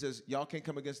there. He says, y'all can't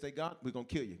come against their God. We're going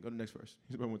to kill you. Go to the next verse.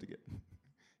 Here's what I want to get.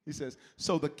 He says,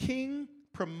 so the king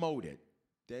promoted,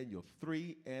 Daniel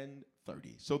 3:30.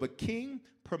 So the king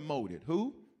promoted,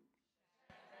 who?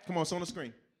 Come on, it's on the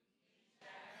screen.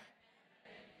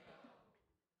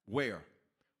 Where?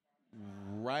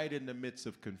 Right in the midst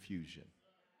of confusion.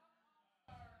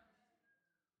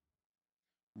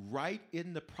 Right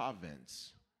in the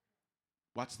province,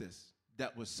 watch this,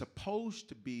 that was supposed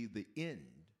to be the end,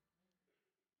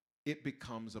 it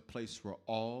becomes a place where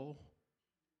all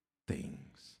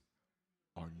things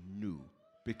are new.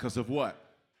 Because of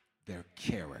what? Their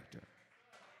character.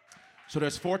 So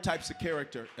there's 4 types of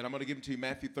character, and I'm going to give them to you,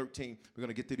 Matthew 13. We're going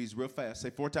to get through these real fast. Say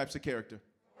 4 types of character.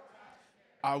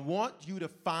 I want you to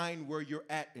find where you're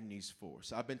at in these 4.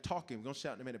 So I've been talking. We're going to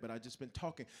shout in a minute, but I've just been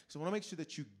talking. So I want to make sure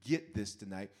that you get this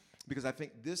tonight, because I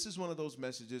think this is one of those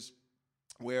messages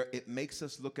where it makes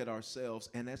us look at ourselves,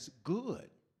 and that's good.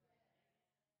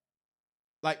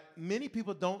 Like, many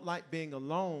people don't like being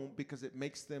alone because it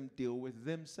makes them deal with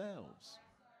themselves.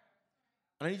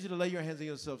 And I need you to lay your hands on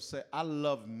yourself and say, I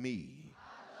love me.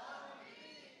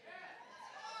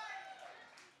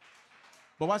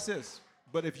 But watch this.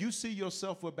 But if you see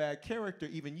yourself with bad character,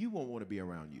 even you won't want to be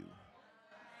around you.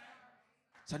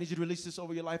 So I need you to release this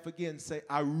over your life again. Say,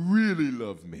 I really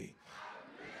love me.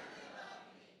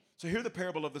 So here's the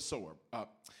parable of the sower.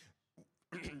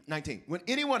 19. When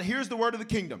anyone hears the word of the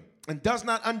kingdom and does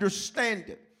not understand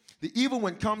it, the evil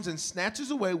one comes and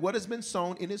snatches away what has been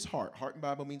sown in his heart. Heart in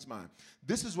Bible means mind.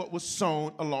 This is what was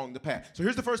sown along the path. So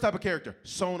here's the first type of character,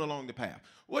 sown along the path.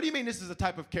 What do you mean this is a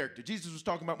type of character? Jesus was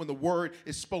talking about when the word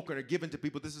is spoken or given to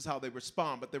people, this is how they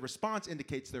respond. But their response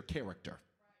indicates their character.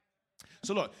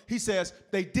 So look, he says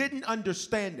they didn't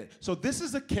understand it. So this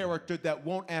is a character that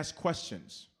won't ask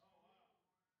questions.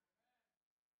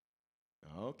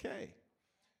 Okay.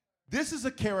 This is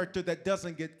a character that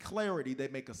doesn't get clarity. They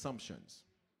make assumptions.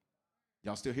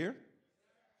 Y'all still here?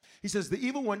 He says the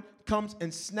evil one comes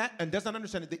and does not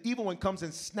understand it. The evil one comes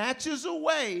and snatches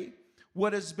away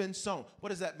what has been sown. What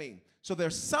does that mean? So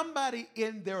there's somebody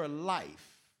in their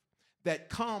life that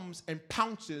comes and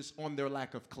pounces on their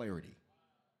lack of clarity.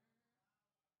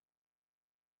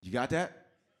 You got that?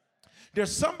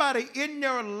 There's somebody in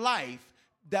their life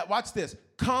that, watch this,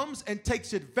 comes and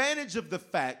takes advantage of the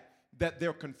fact that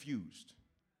they're confused.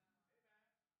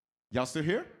 Y'all still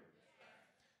here?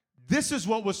 This is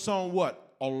what was sown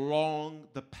what? along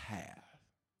the path.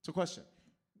 So question,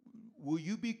 will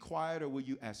you be quiet or will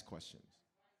you ask questions?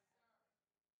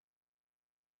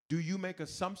 Do you make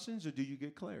assumptions or do you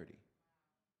get clarity?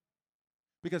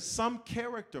 Because some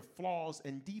character flaws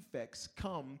and defects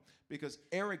come because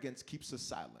arrogance keeps us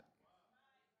silent.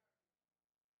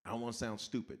 I don't want to sound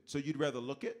stupid. So you'd rather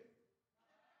look it?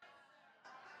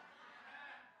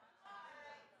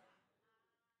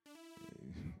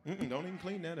 Don't even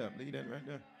clean that up. Leave that right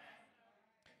there.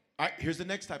 All right, here's the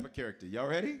next type of character. Y'all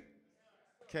ready?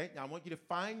 Okay, now I want you to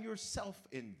find yourself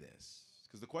in this.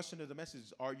 Because the question of the message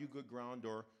is, are you good ground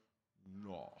or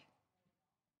no? All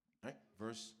right,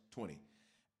 verse 20.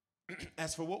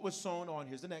 As for what was sown on,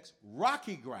 here's the next,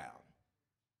 rocky ground.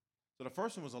 So the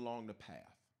first one was along the path.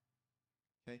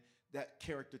 Okay, that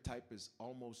character type is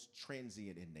almost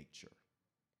transient in nature.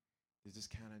 It's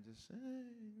just kind of just,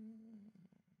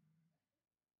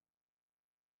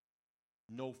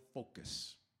 no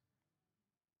focus,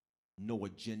 no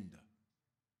agenda.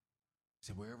 He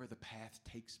said, wherever the path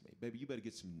takes me, baby, you better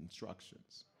get some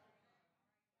instructions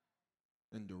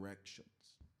and directions.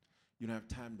 You don't have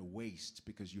time to waste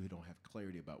because you don't have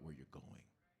clarity about where you're going.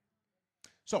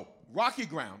 So, rocky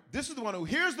ground. This is the one who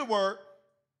hears the word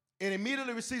and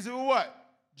immediately receives it with what?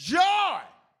 Joy.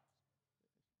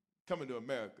 Coming to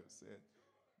America, said,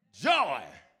 joy.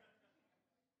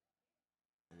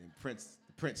 And then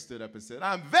Prince stood up and said,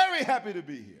 I'm very happy to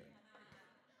be here.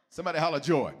 Somebody holler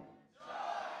joy.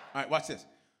 All right, watch this.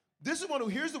 This is one who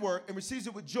hears the word and receives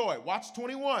it with joy. Watch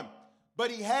 21. But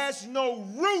he has no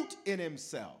root in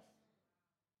himself.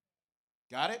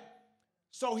 Got it?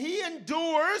 So he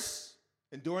endures.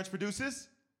 Endurance produces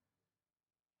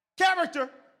character.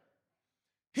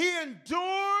 He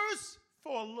endures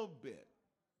for a little bit.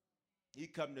 He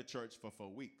come to church for 4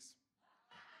 weeks.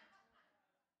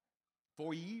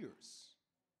 4 years.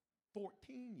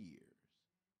 14 years.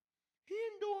 He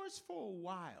endures for a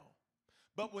while.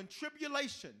 But when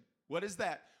tribulation, what is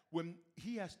that? When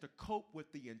he has to cope with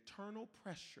the internal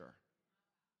pressure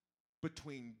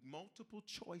between multiple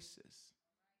choices,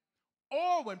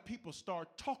 or when people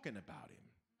start talking about him,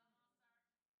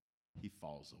 he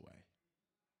falls away.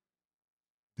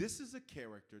 This is a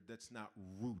character that's not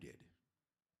rooted.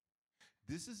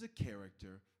 This is a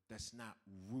character that's not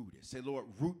rooted. Say, Lord,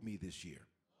 root me this year.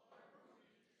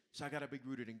 So I got to be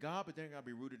rooted in God, but then I got to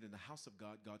be rooted in the house of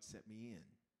God God set me in.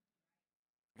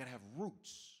 I got to have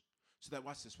roots so that,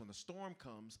 watch this, when the storm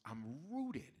comes, I'm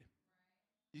rooted.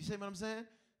 You see what I'm saying?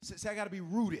 Say I got to be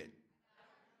rooted.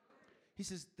 He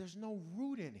says, there's no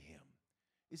root in him.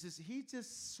 He says, he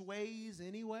just sways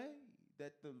anyway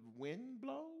that the wind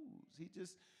blows. He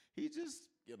just,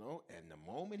 and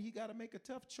the moment he got to make a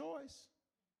tough choice,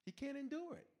 he can't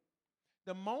endure it.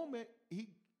 The moment he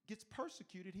gets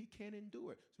persecuted, he can't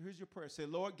endure it. So here's your prayer. Say,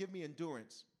 Lord, give me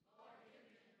endurance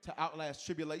to outlast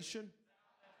tribulation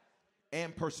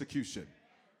and persecution.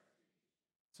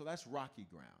 So that's rocky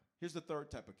ground. Here's the third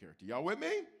type of character. Y'all with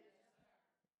me?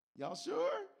 Y'all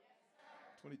sure?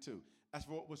 22. As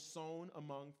for what was sown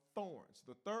among thorns.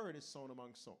 The third is sown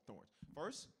among thorns.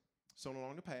 First, sown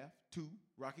along the path. 2,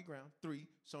 rocky ground. 3,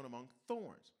 sown among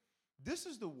thorns. This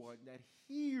is the one that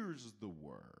hears the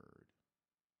word,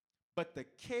 but the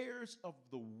cares of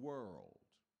the world.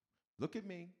 Look at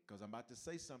me, because I'm about to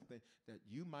say something that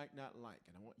you might not like,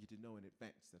 and I want you to know in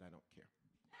advance that I don't care.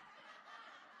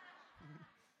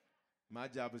 My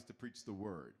job is to preach the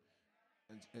word.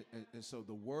 And so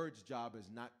the word's job is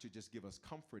not to just give us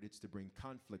comfort, it's to bring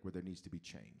conflict where there needs to be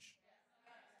change.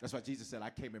 That's why Jesus said, I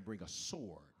came and bring a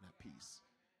sword, not peace.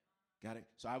 Got it?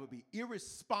 So I would be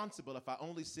irresponsible if I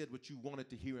only said what you wanted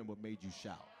to hear and what made you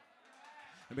shout.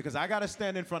 And because I got to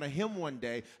stand in front of him one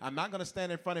day, I'm not going to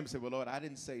stand in front of him and say, well, Lord, I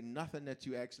didn't say nothing that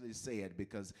you actually said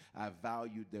because I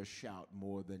valued their shout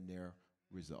more than their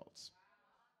results.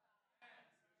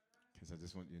 Because I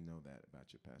just want you to know that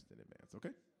about your pastor in advance,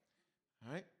 okay?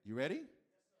 All right, you ready?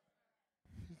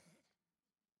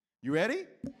 You ready?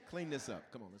 Clean this up.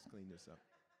 Come on, let's clean this up.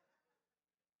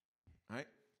 All right,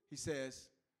 he says,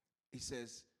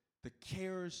 the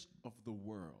cares of the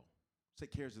world. Say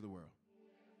cares of the world.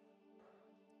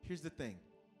 Here's the thing.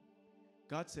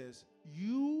 God says,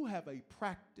 you have a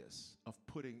practice of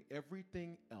putting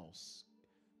everything else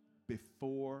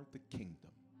before the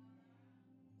kingdom.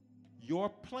 Your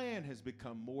plan has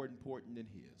become more important than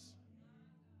his.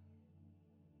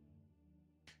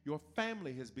 Your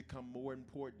family has become more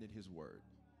important than his word.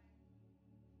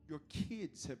 Your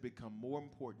kids have become more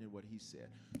important than what he said.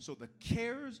 So the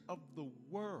cares of the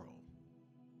world,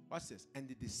 watch this, and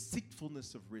the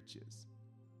deceitfulness of riches.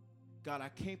 God, I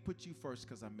can't put you first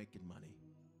because I'm making money.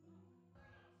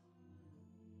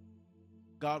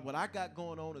 God, what I got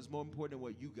going on is more important than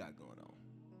what you got going on.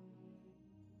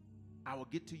 I will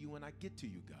get to you when I get to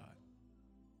you, God.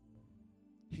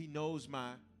 He knows my,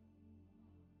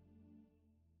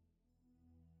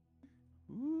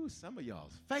 some of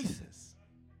y'all's faces.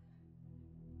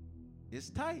 It's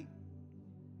tight,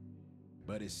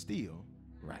 but it's still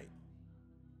right.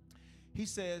 He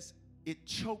says it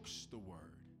chokes the word.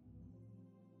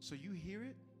 So you hear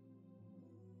it,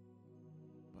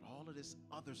 but all of this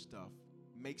other stuff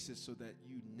makes it so that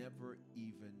you never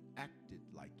even acted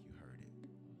like you heard it.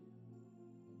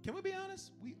 Can we be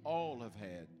honest? We all have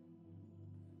had.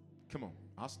 Come on,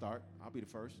 I'll start. I'll be the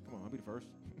first. Come on, I'll be the first.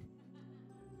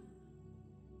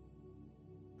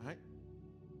 All right?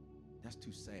 That's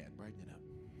too sad. Brighten it up.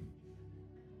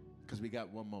 Because we got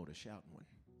one more, the shouting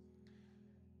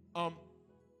one.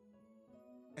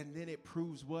 And then it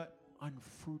proves what?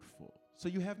 Unfruitful. So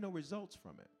you have no results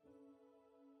from it.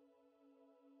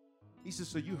 He says,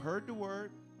 so you heard the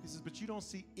word. He says, but you don't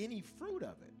see any fruit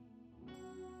of it.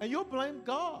 And you'll blame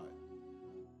God.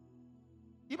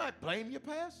 You might blame your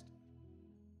pastor.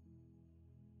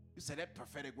 You say that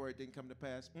prophetic word didn't come to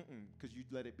pass. Because you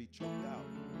let it be choked out.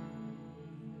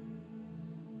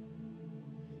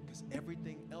 Because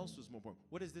everything else was more important.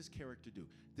 What does this character do?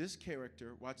 This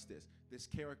character, watch this. This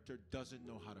character doesn't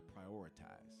know how to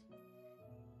prioritize.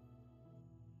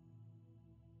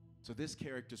 So this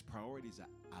character's priorities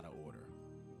are out of order.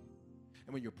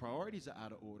 And when your priorities are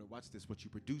out of order, watch this, what you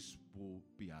produce will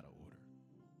be out of order.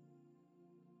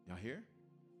 Y'all hear?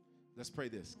 Let's pray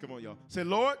this. Come on, y'all. Say,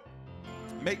 Lord,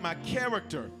 make my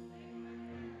character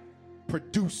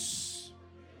produce.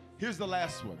 Here's the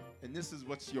last one, and this is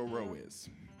what your row is.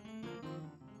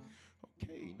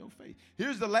 Okay, no faith.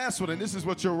 Here's the last one, and this is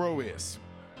what your row is.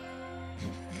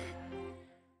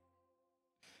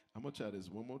 I'm going to try this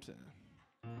one more time.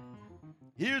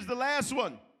 Here's the last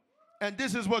one, and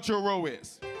this is what your row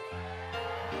is.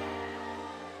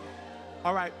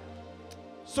 All right.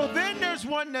 So then there's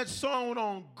one that's sown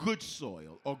on good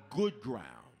soil or good ground.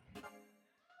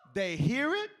 They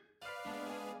hear it,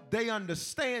 they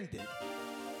understand it,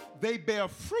 they bear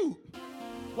fruit.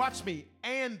 Watch me,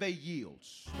 and they yield.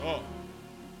 Oh.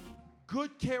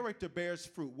 Good character bears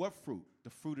fruit. What fruit? The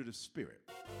fruit of the Spirit.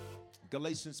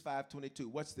 Galatians 5:22.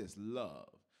 What's this? Love.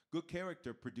 Good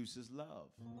character produces love.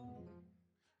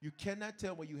 You cannot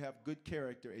tell when you have good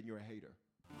character and you're a hater.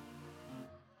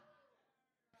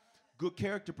 Good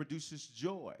character produces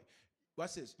joy.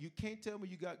 Watch this. You can't tell me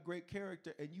you got great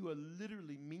character and you are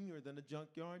literally meaner than a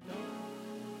junkyard dog.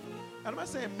 And I'm not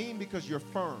saying mean because you're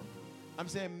firm. I'm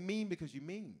saying mean because you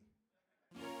mean.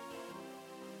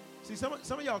 See, some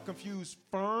of y'all confuse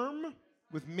firm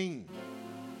with mean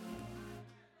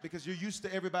because you're used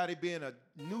to everybody being a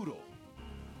noodle.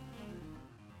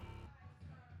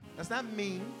 That's not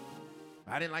mean.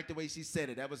 I didn't like the way she said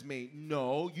it. That was mean.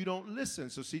 No, you don't listen,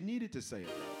 so she needed to say it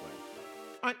that way.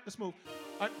 All right, let's move.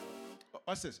 All right,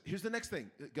 watch this. Here's the next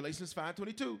thing. Galatians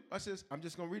 5:22. Watch this. I'm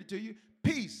just going to read it to you.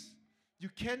 Peace. You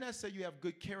cannot say you have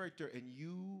good character and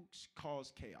you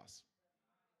cause chaos.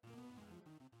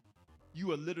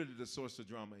 You are literally the source of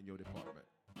drama in your department.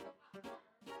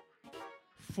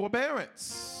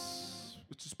 Forbearance,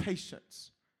 which is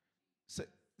patience. So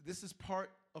this is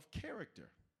part of character.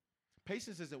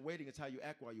 Patience isn't waiting, it's how you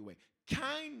act while you wait.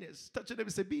 Kindness, touch it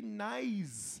and say, be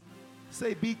nice.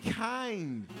 Say, be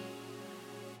kind.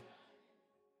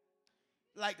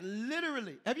 Like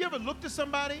literally, have you ever looked at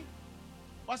somebody,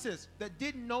 watch this, that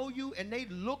didn't know you and they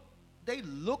look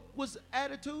was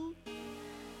attitude?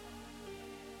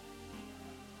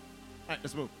 All right,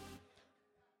 let's move.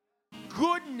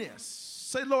 Goodness.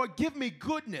 Say, Lord, give me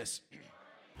goodness.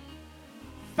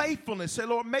 Faithfulness. Say,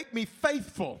 Lord, make me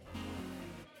faithful.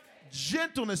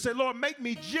 Gentleness. Say, Lord, make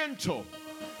me gentle.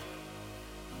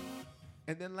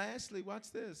 And then lastly,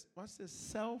 watch this. Watch this.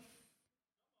 Self-control.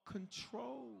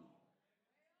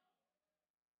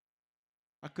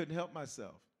 I couldn't help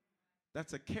myself.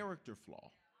 That's a character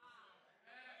flaw.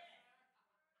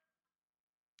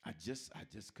 I just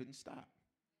couldn't stop.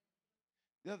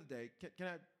 The other day,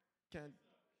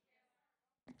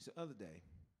 so the other day,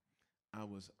 I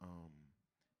was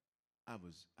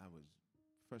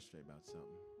frustrated about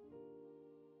something.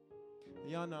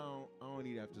 Y'all know I don't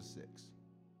eat after 6.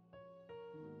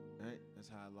 Right? That's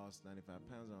how I lost 95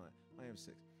 pounds. I am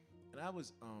 6. And I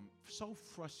was so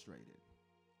frustrated.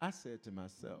 I said to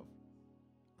myself,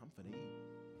 I'm finna eat.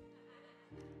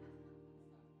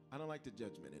 I don't like the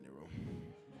judgment in the room.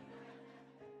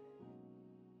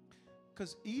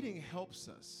 Because eating helps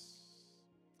us.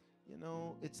 You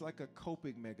know, it's like a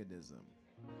coping mechanism.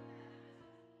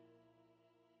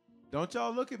 Don't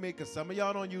y'all look at me, because some of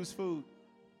y'all don't use food.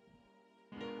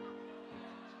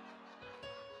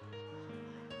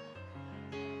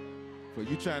 for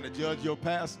you trying to judge your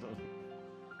pastor.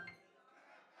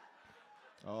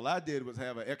 All I did was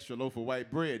have an extra loaf of white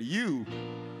bread. You.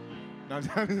 No, I'm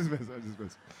just messing.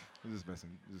 I'm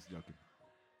just joking.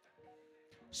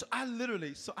 So I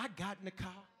got in the car.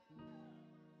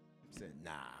 I said,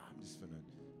 nah, I'm just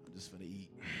gonna eat.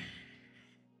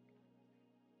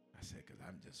 I said, because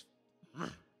I'm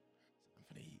gonna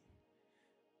eat.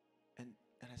 And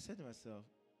I said to myself,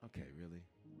 okay, really?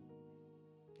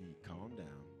 Can you calm down?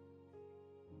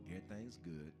 Everything's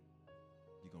good.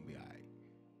 You're gonna be all right.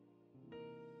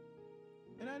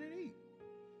 And I didn't eat.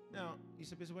 Now, you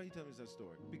said, Bishop, why are you telling me that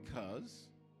story? Because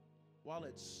while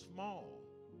it's small,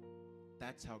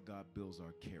 that's how God builds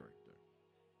our character.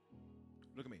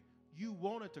 Look at me. You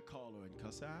wanted to call her and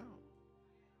cuss her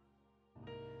out.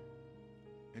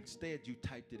 Instead, you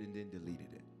typed it and then deleted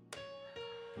it.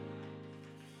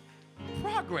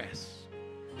 Progress.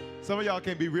 Some of y'all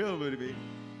can't be real with me.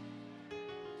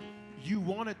 You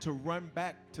wanted to run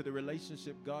back to the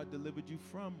relationship God delivered you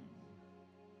from.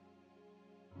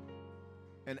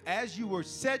 And as you were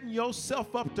setting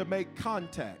yourself up to make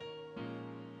contact,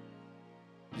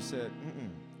 you said,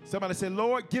 Somebody said,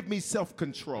 Lord, give me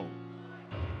self-control.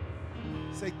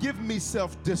 Say, give me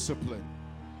self-discipline.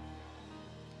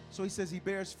 So he says he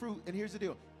bears fruit, and here's the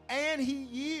deal. And he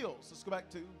yields. Let's go back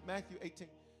to Matthew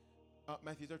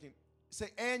 13. Say,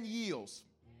 and yields.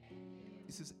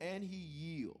 He says, and he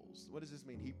yields. What does this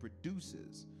mean? He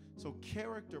produces. So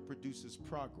character produces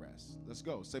progress. Let's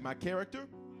go. Say, my character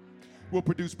will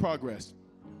produce progress.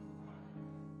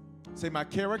 Say, my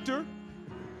character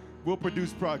will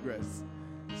produce progress.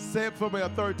 Say it for me a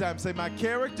third time. Say, my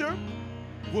character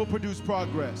will produce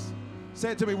progress.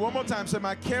 Say it to me one more time. Say,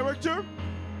 my character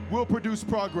will produce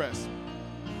progress.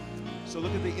 So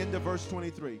look at the end of verse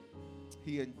 23.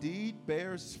 He indeed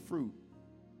bears fruit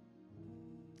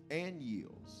and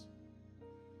yields.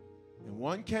 In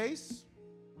one case,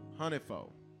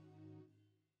 100-fold.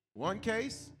 One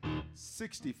case,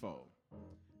 60-fold.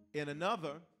 In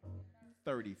another,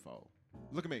 30-fold.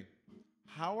 Look at me.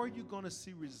 How are you going to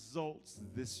see results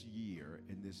this year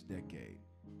in this decade?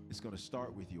 It's going to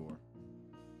start with your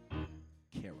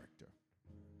character.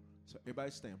 So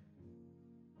everybody stand.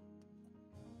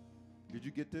 Did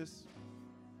you get this?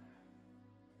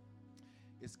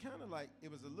 It's kind of like,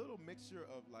 it was a little mixture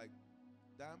of like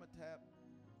Dimetapp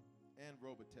and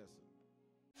Robitussin.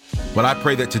 Well, I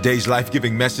pray that today's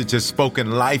life-giving message has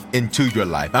spoken life into your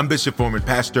life. I'm Bishop Foreman,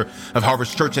 pastor of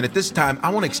Harvest Church, and at this time, I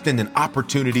want to extend an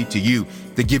opportunity to you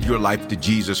to give your life to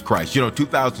Jesus Christ. You know,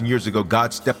 2,000 years ago,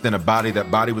 God stepped in a body.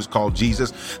 That body was called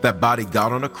Jesus. That body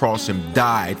got on a cross and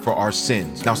died for our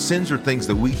sins. Now, sins are things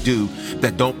that we do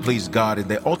that don't please God, and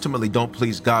they ultimately don't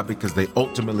please God because they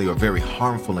ultimately are very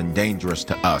harmful and dangerous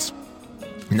to us.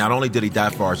 Not only did he die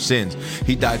for our sins,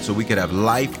 he died so we could have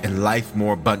life and life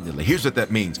more abundantly. Here's what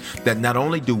that means, that not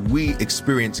only do we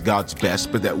experience God's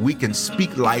best, but that we can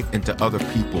speak life into other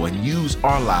people and use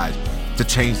our lives to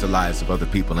change the lives of other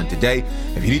people. And today,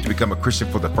 if you need to become a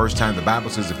Christian for the first time, the Bible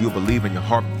says if you believe in your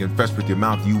heart and confess with your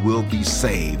mouth, you will be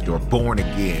saved or born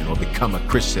again or become a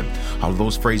Christian. All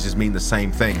those phrases mean the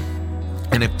same thing.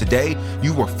 And if today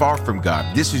you were far from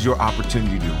God, this is your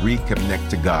opportunity to reconnect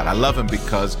to God. I love him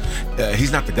because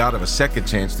he's not the God of a second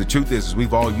chance. The truth is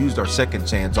we've all used our second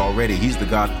chance already. He's the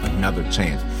God of another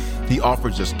chance. He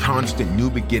offers us constant new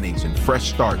beginnings and fresh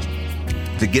starts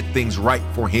to get things right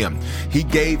for him. He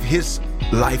gave his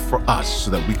life for us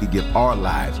so that we could give our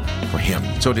lives for him.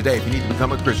 So today, if you need to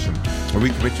become a Christian or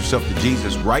recommit yourself to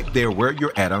Jesus right there where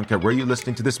you're at, I don't care where you're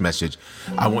listening to this message,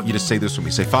 I want you to say this with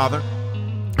me. Say, Father,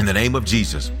 in the name of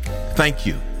Jesus, thank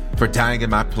you for dying in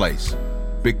my place.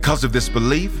 Because of this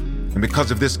belief and because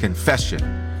of this confession,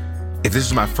 if this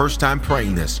is my first time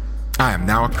praying this, I am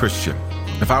now a Christian.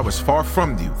 If I was far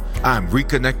from you, I am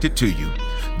reconnected to you.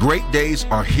 Great days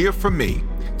are here for me.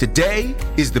 Today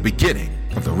is the beginning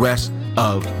of the rest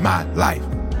of my life.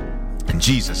 In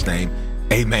Jesus' name,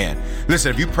 amen.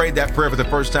 Listen, if you prayed that prayer for the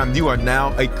first time, you are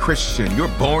now a Christian. You're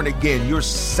born again. You're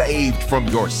saved from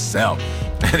yourself.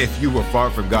 And if you were far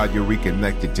from God, you're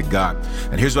reconnected to God.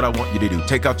 And here's what I want you to do.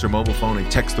 Take out your mobile phone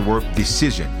and text the word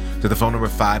decision to the phone number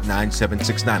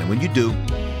 59769. And when you do,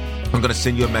 I'm going to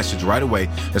send you a message right away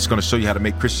that's going to show you how to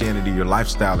make Christianity your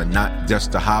lifestyle and not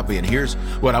just a hobby. And here's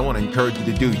what I want to encourage you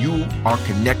to do. You are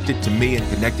connected to me and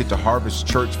connected to Harvest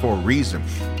Church for a reason.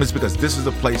 It's because this is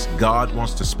the place God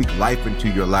wants to speak life into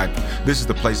your life. This is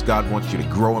the place God wants you to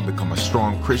grow and become a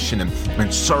strong Christian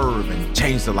and serve and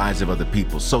change the lives of other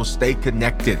people. So stay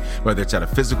connected, whether it's at a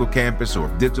physical campus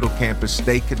or a digital campus.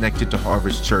 Stay connected to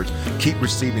Harvest Church. Keep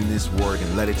receiving this word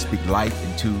and let it speak life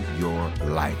into your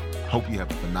life. Hope you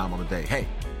have a phenomenal day. Hey,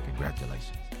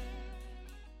 congratulations.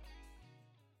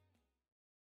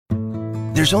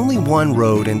 There's only one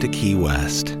road into Key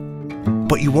West,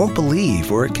 but you won't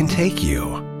believe where it can take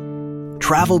you.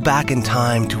 Travel back in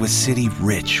time to a city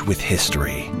rich with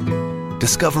history.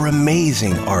 Discover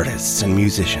amazing artists and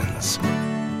musicians.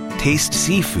 Taste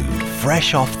seafood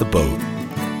fresh off the boat.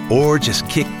 Or just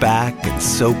kick back and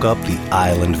soak up the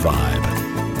island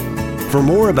vibe. For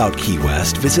more about Key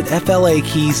West, visit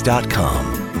flakeys.com.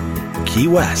 Key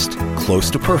West,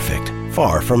 close to perfect,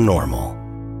 far from normal.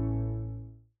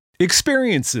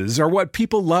 Experiences are what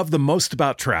people love the most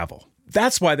about travel.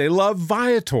 That's why they love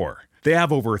Viator. They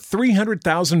have over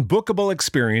 300,000 bookable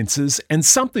experiences and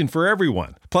something for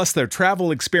everyone. Plus, their travel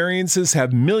experiences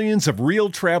have millions of real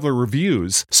traveler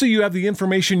reviews, so you have the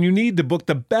information you need to book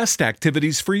the best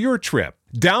activities for your trip.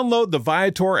 Download the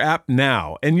Viator app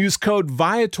now and use code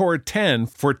Viator10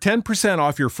 for 10%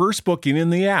 off your first booking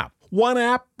in the app. One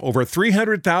app, over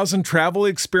 300,000 travel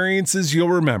experiences you'll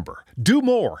remember. Do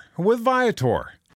more with Viator.